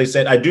 as I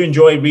said, I do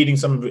enjoy reading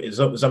some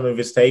of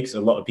his takes. A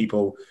lot of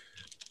people,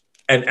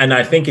 and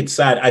I think it's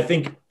sad. I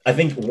think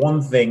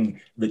one thing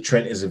that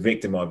Trent is a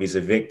victim of, he's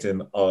a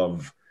victim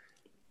of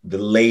the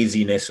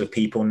laziness of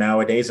people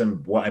nowadays.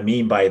 And what I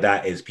mean by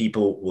that is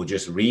people will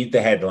just read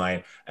the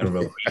headline and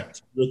read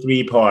 2 or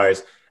 3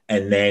 parts,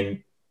 and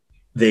then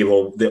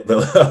they'll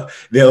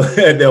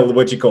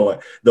what you call it,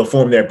 they'll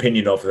form their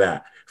opinion off of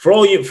that. For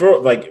all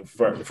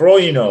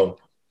you know,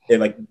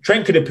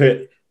 Trent could have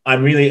put,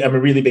 I'm a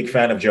really big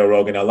fan of Joe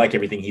Rogan. I like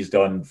everything he's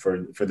done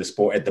for the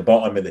sport at the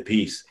bottom of the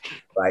piece,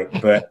 right?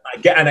 But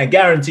I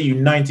guarantee you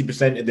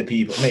 90% of the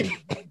people, maybe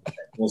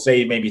we'll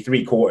say maybe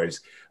 3/4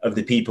 of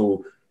the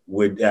people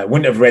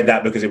wouldn't have read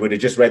that, because it would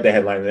have just read the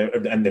headline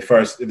and the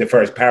first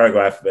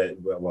paragraph.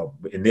 Well,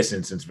 in this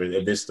instance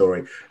of this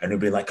story, and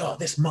it'd be like, "Oh,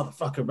 this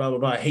motherfucker, blah blah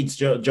blah, hates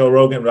Joe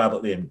Rogan, blah blah."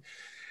 And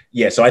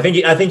yeah, so I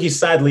think he's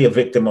sadly a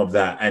victim of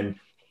that, and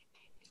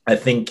I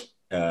think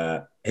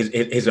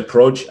his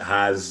approach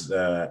has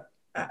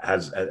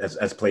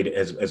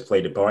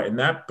played a part in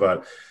that.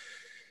 But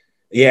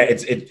yeah,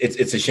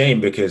 it's a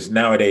shame, because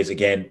nowadays,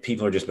 again,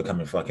 people are just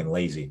becoming fucking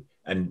lazy,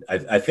 and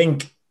I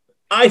think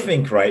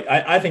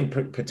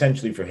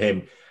potentially for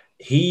him,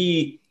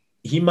 he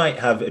might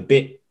have a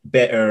bit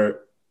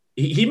better.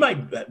 he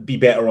might be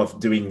better off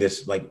doing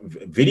this like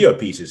video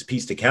pieces,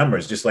 piece to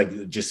cameras, just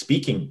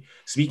speaking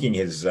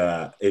his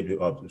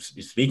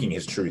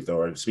truth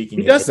or speaking.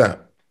 He does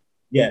that.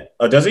 Yeah.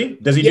 Oh, does he?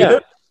 Does he Yeah. do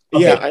that?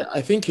 Okay. Yeah,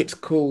 I think it's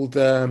called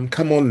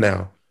Come On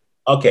Now.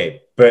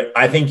 Okay, but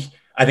I think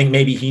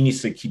maybe he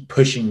needs to keep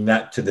pushing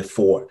that to the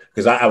fore,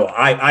 because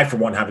I for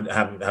one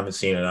haven't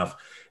seen enough.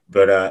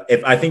 But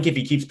if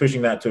he keeps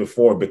pushing that to the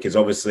fore, because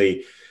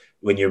obviously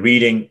when you're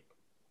reading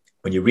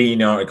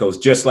articles,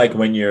 just like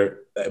when you're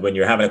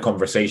having a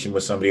conversation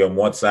with somebody on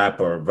WhatsApp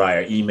or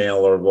via email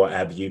or what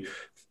have you,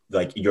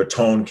 like your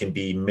tone can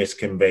be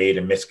misconveyed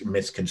and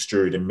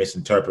misconstrued and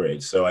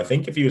misinterpreted. So I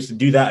think if he was to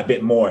do that a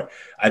bit more,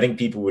 I think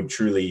people would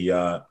truly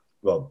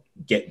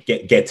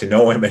get to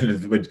know him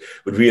and would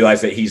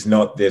realize that he's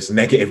not this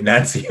negative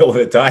Nancy all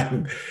the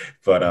time.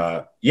 But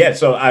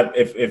so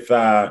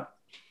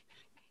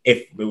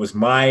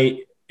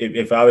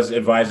if I was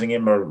advising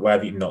him or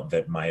whatever, not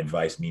that my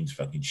advice means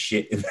fucking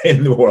shit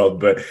in the world,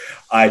 but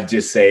I'd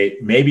just say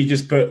maybe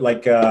just put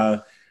like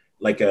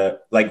with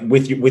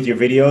your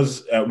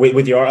videos,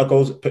 with your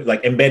articles, put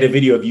like embed a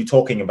video of you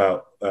talking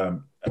about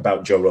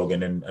Joe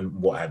Rogan and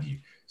what have you.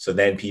 So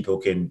then people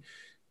can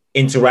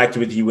interact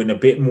with you in a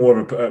bit more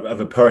of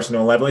a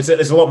personal level. It's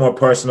a lot more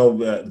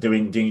personal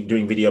doing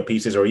video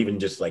pieces or even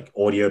just like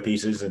audio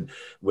pieces and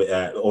with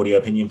audio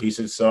opinion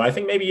pieces. So I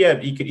think maybe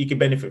he could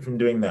benefit from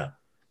doing that.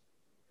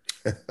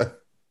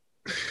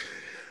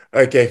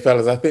 Okay,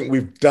 fellas, I think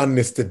we've done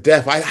this to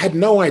death. I had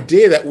no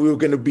idea that we were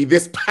going to be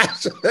this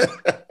passionate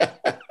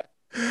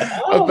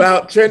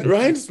about Trent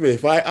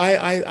Reinsmith.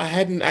 I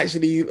hadn't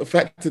actually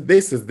factored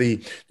this as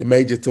the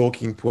major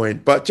talking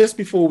point. But just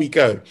before we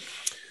go,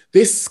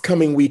 this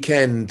coming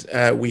weekend,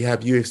 we have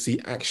UFC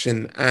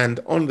action, and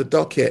on the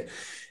docket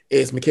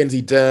is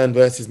Mackenzie Dern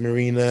versus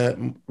Marina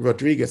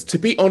Rodriguez. To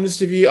be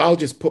honest with you, I'll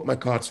just put my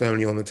cards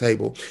firmly on the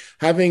table.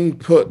 Having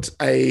put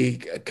a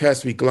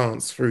cursory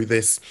glance through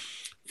this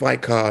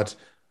fight card,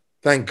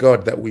 thank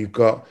God that we've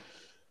got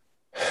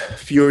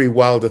Fury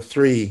Wilder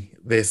 3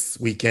 this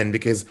weekend,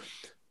 because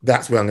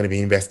that's where I'm going to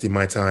be investing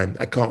my time.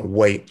 I can't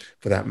wait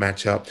for that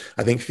matchup.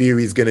 I think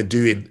Fury is going to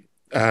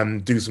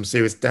do some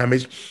serious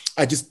damage.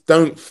 I just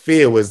don't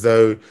feel as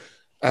though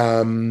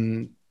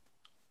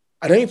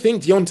I don't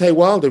think Deontay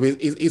Wilder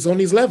is on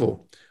his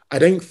level. I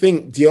don't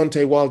think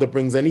Deontay Wilder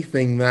brings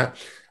anything that,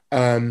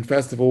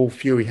 first of all,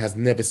 Fury has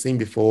never seen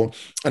before.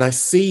 And I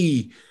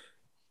see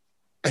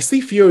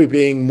Fury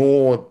being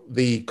more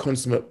the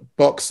consummate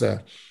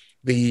boxer,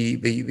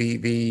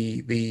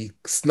 the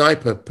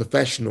sniper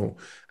professional,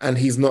 and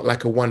he's not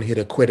like a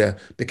one-hitter quitter,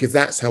 because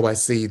that's how I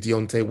see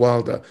Deontay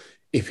Wilder.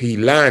 If he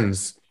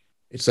lands,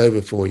 it's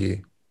over for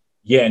you.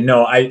 Yeah,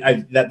 no,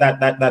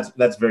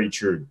 that's very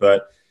true.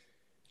 But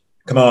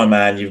come on,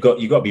 man, you've got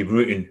to be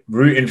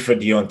rooting for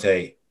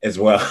Deontay as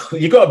well.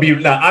 You got to be.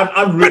 Now,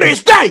 I'm rooting. To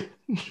this day.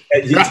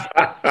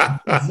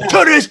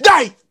 To this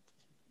day.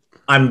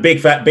 I'm a big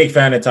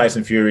fan of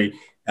Tyson Fury.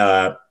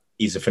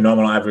 He's a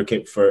phenomenal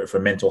advocate for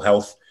mental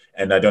health.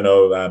 And I don't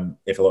know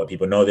if a lot of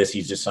people know this.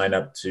 He's just signed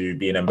up to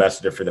be an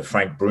ambassador for the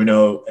Frank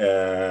Bruno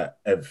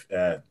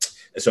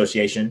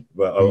Association.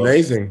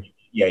 Amazing.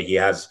 Yeah, he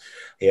has.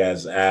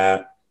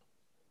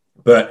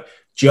 But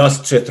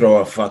just to throw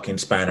a fucking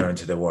spanner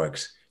into the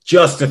works,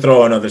 just to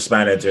throw another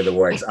spanner into the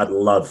works, I'd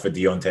love for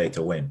Deontay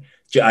to win.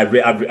 I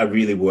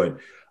really would.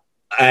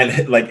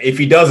 And like, if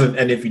he doesn't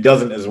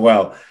as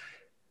well,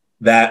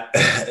 that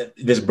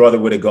this brother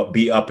would have got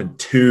beat up in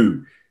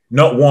 2,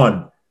 not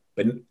 1,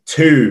 but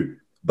 2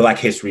 Black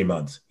History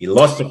Month. He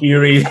lost to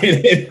Fury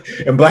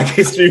in Black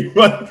History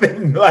Month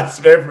in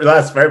last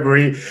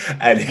February,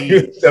 and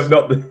and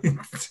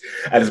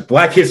it's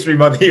Black History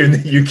Month here in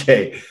the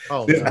UK.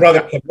 Oh, this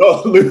brother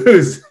cannot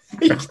lose.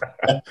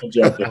 I'm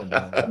joking.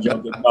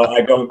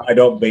 No, I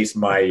don't base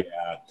my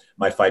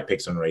fight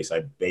picks on race.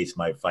 I base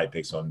my fight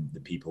picks on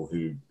the people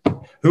who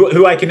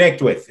I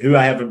connect with, who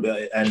I have,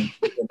 and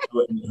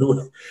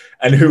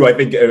who I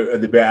think are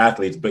the better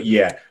athletes. But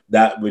yeah,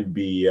 that would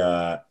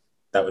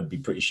be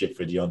pretty shit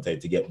for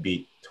Deontay to get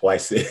beat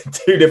twice in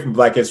 2 different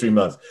Black History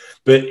Months.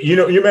 But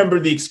you remember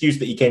the excuse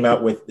that he came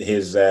out with?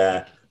 His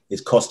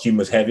costume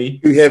was heavy.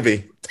 Too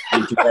heavy.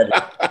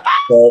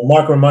 So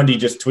Mark Raimondi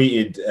just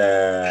tweeted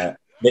that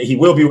he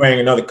will be wearing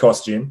another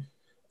costume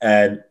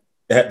and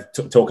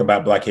talking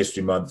about Black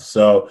History Month.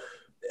 So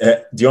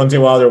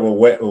Deontay Wilder will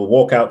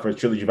walk out for a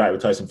trilogy fight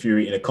with Tyson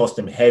Fury in a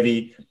costume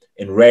heavy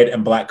in red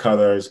and black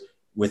colors,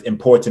 with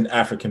important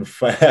African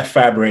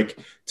fabric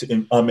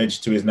in homage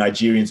to his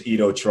Nigerian's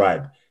Edo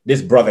tribe.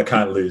 This brother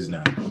can't lose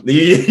now.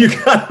 You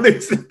can't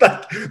lose.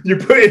 You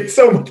put in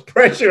so much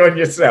pressure on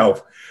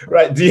yourself,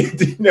 right? Do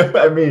you know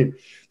what I mean?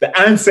 The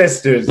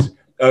ancestors,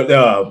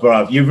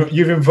 bro.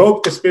 You've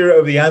invoked the spirit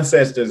of the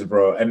ancestors,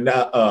 bro. And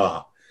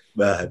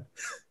man.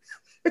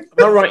 Am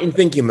I right in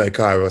thinking though,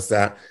 Kairos,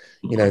 that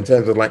in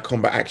terms of like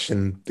combat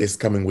action this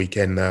coming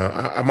weekend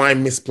now, am I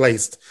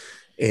misplaced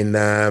in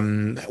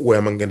where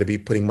am I going to be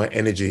putting my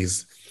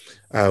energies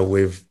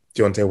with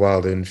Deontay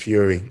Wilder and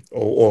Fury,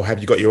 or have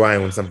you got your eye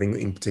on something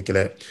in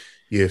particular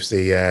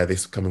UFC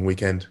this coming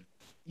weekend?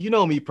 You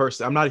know me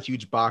personally, I'm not a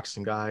huge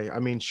boxing guy. I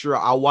mean, sure,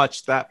 I'll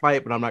watch that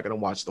fight, but I'm not gonna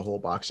watch the whole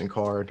boxing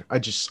card. I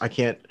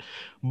can't.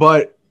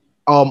 But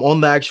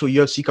on the actual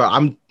UFC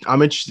card,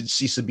 I'm interested to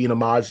see Sabina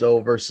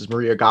Mazo versus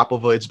Maria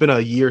Gapova. It's been a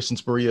year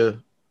since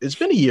Maria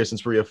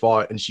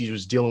fought, and she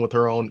was dealing with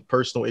her own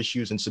personal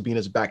issues, and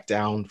Sabina's back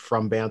down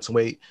from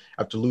bantamweight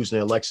after losing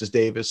to Alexis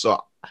Davis.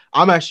 So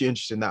I'm actually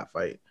interested in that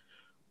fight.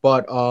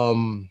 But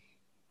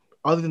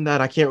other than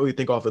that, I can't really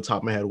think off the top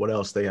of my head what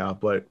else they have,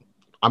 but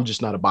I'm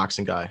just not a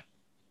boxing guy.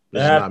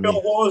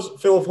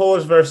 Phil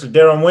Hawes versus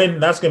Darren Wynn.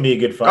 That's going to be a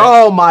good fight.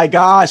 Oh, my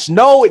gosh.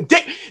 No,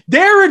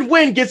 Darren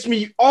Wynn gets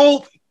me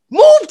all...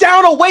 Move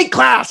down a weight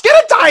class. Get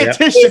a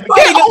dietitian.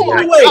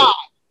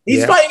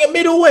 He's fighting a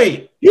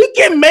middleweight. He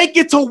can make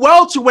it to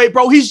welterweight,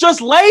 bro. He's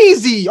just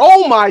lazy.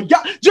 Oh, my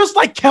God. Just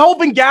like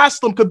Kelvin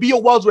Gastelum could be a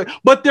welterweight,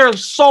 but they're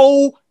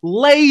so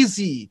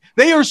lazy.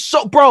 They are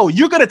so... Bro,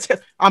 you're going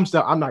to... I'm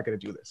not going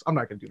to do this. I'm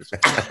not going to do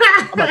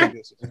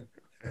this.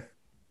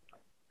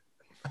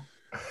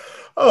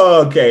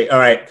 Okay, all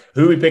right.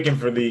 Who are we picking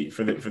for the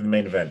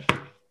main event?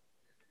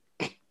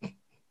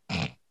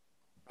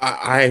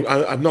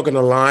 I'm not going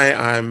to lie.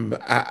 I'm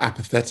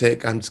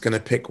apathetic. I'm just going to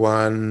pick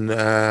one.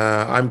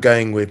 I'm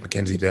going with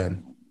Mackenzie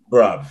Dern.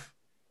 Bruv.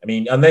 I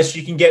mean, unless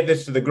you can get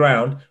this to the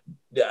ground,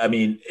 I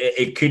mean,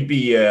 it could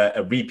be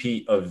a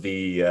repeat of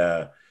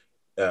the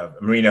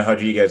Marina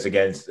Rodriguez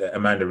against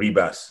Amanda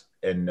Ribas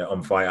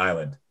on Fight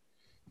Island.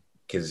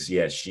 Because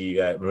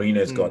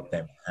Marina's got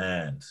them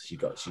hands. She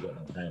got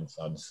them hands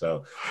on.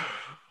 So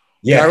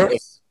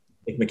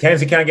if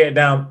Mackenzie can't get it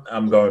down,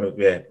 I'm going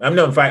with I'm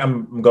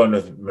going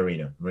with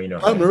Marina.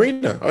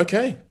 Marina.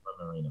 Okay.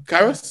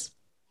 Karis?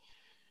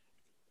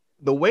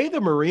 The way that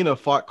Marina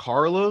fought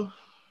Carla,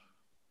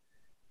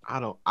 I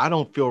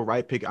don't feel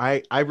right pick.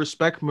 I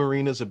respect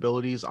Marina's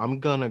abilities.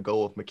 I'm gonna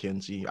go with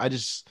Mackenzie. I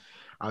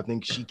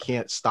think she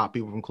can't stop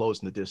people from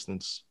closing the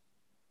distance.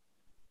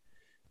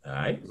 All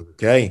right.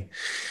 Okay.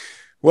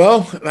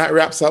 Well, that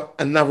wraps up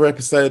another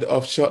episode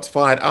of Shots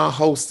Fired. Our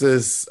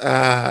holsters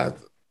are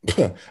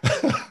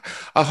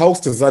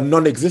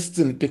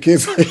non-existent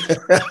because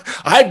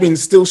I've been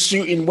still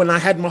shooting when I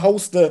had my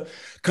holster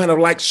kind of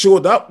like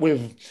shored up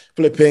with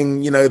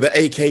flipping, the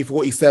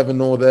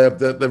AK-47 or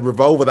the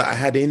revolver that I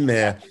had in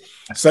there.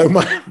 So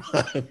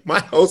my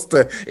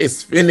holster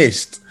is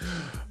finished.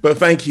 But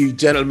thank you,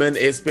 gentlemen.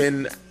 It's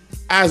been,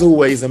 as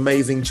always,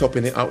 amazing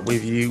chopping it up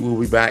with you.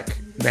 We'll be back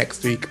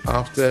next week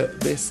after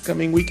this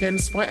coming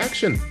weekend's fight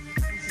action.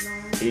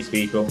 Peace,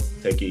 people.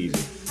 Take it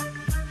easy.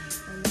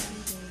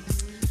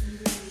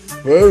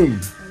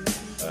 Boom.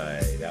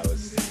 That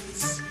was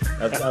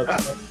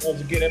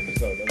a good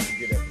episode.